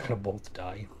 Gonna both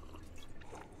die.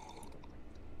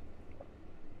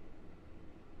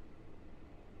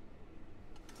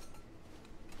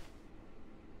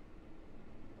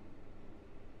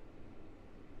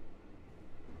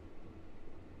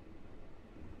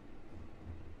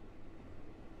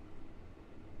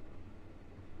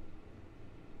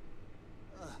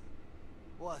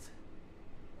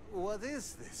 What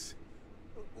is this?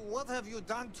 What have you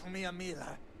done to me,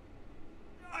 Amila?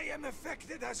 I am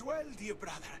affected as well, dear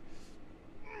brother.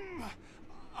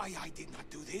 I did not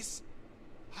do this.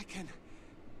 I can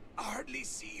hardly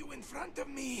see you in front of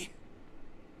me.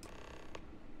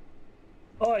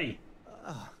 Oi!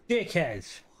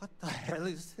 Dickheads! What the hell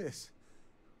is this?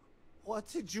 What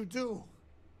did you do?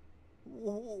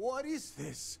 What is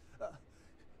this?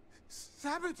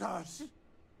 Sabotage?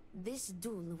 This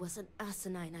duel was an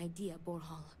asinine idea,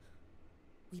 Borhal.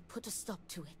 We put a stop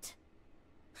to it.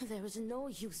 There is no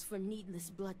use for needless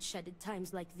bloodshed at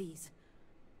times like these.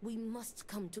 We must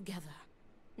come together,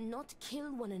 not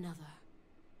kill one another.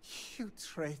 You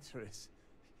traitoress.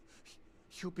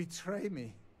 You betray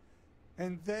me.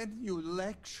 And then you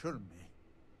lecture me.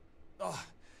 Oh,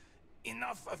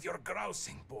 enough of your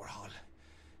grousing, Borhal.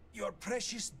 Your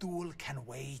precious duel can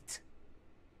wait.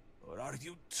 Or are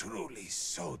you truly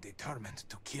so determined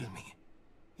to kill me?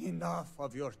 Enough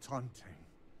of your taunting.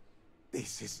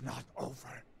 This is not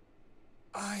over.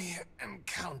 I am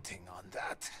counting on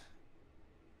that.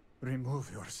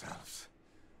 Remove yourselves.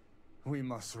 We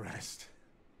must rest.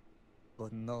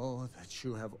 But know that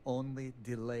you have only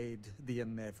delayed the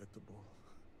inevitable.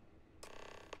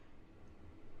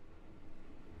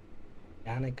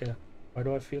 Annika, why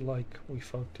do I feel like we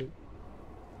fucked it?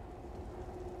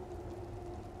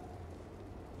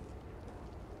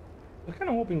 I was kind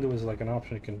of hoping there was like an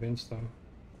option to convince them.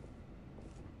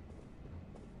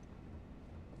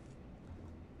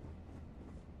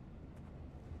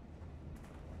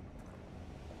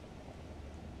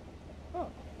 Oh.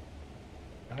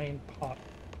 Giant pot.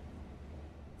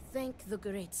 Thank the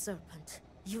Great Serpent.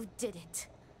 You did it.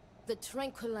 The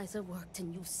tranquilizer worked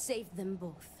and you saved them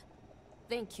both.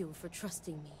 Thank you for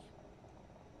trusting me.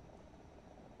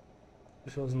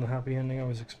 This wasn't the happy ending I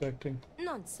was expecting.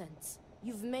 Nonsense.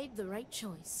 You've made the right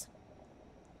choice.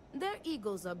 Their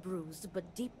egos are bruised,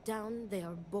 but deep down they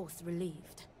are both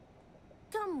relieved.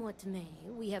 Come what may,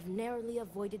 we have narrowly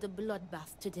avoided a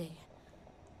bloodbath today.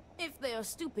 If they are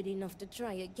stupid enough to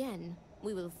try again,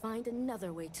 we will find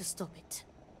another way to stop it.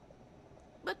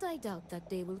 But I doubt that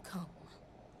day will come.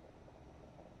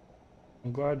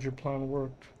 I'm glad your plan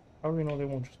worked. How do we know they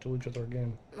won't just do each other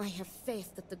again? I have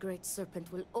faith that the Great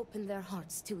Serpent will open their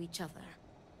hearts to each other.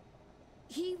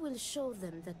 He will show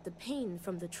them that the pain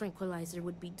from the tranquilizer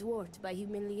would be dwarfed by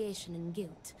humiliation and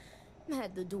guilt,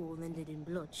 had the duel ended in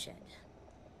bloodshed.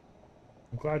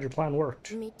 I'm glad your plan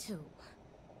worked. Me too.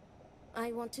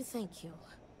 I want to thank you.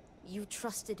 You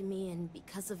trusted me, and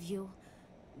because of you,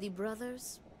 the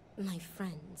brothers, my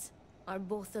friends, are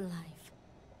both alive.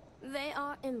 They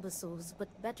are imbeciles,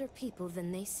 but better people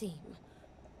than they seem.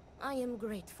 I am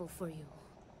grateful for you.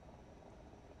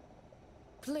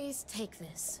 Please take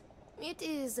this. It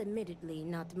is admittedly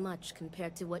not much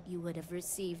compared to what you would have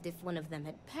received if one of them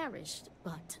had perished,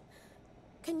 but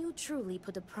can you truly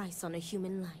put a price on a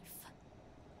human life?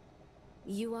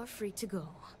 You are free to go.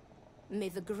 May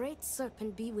the Great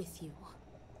Serpent be with you,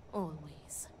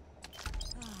 always.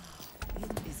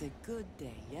 It is a good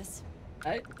day, yes?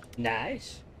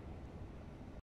 Nice.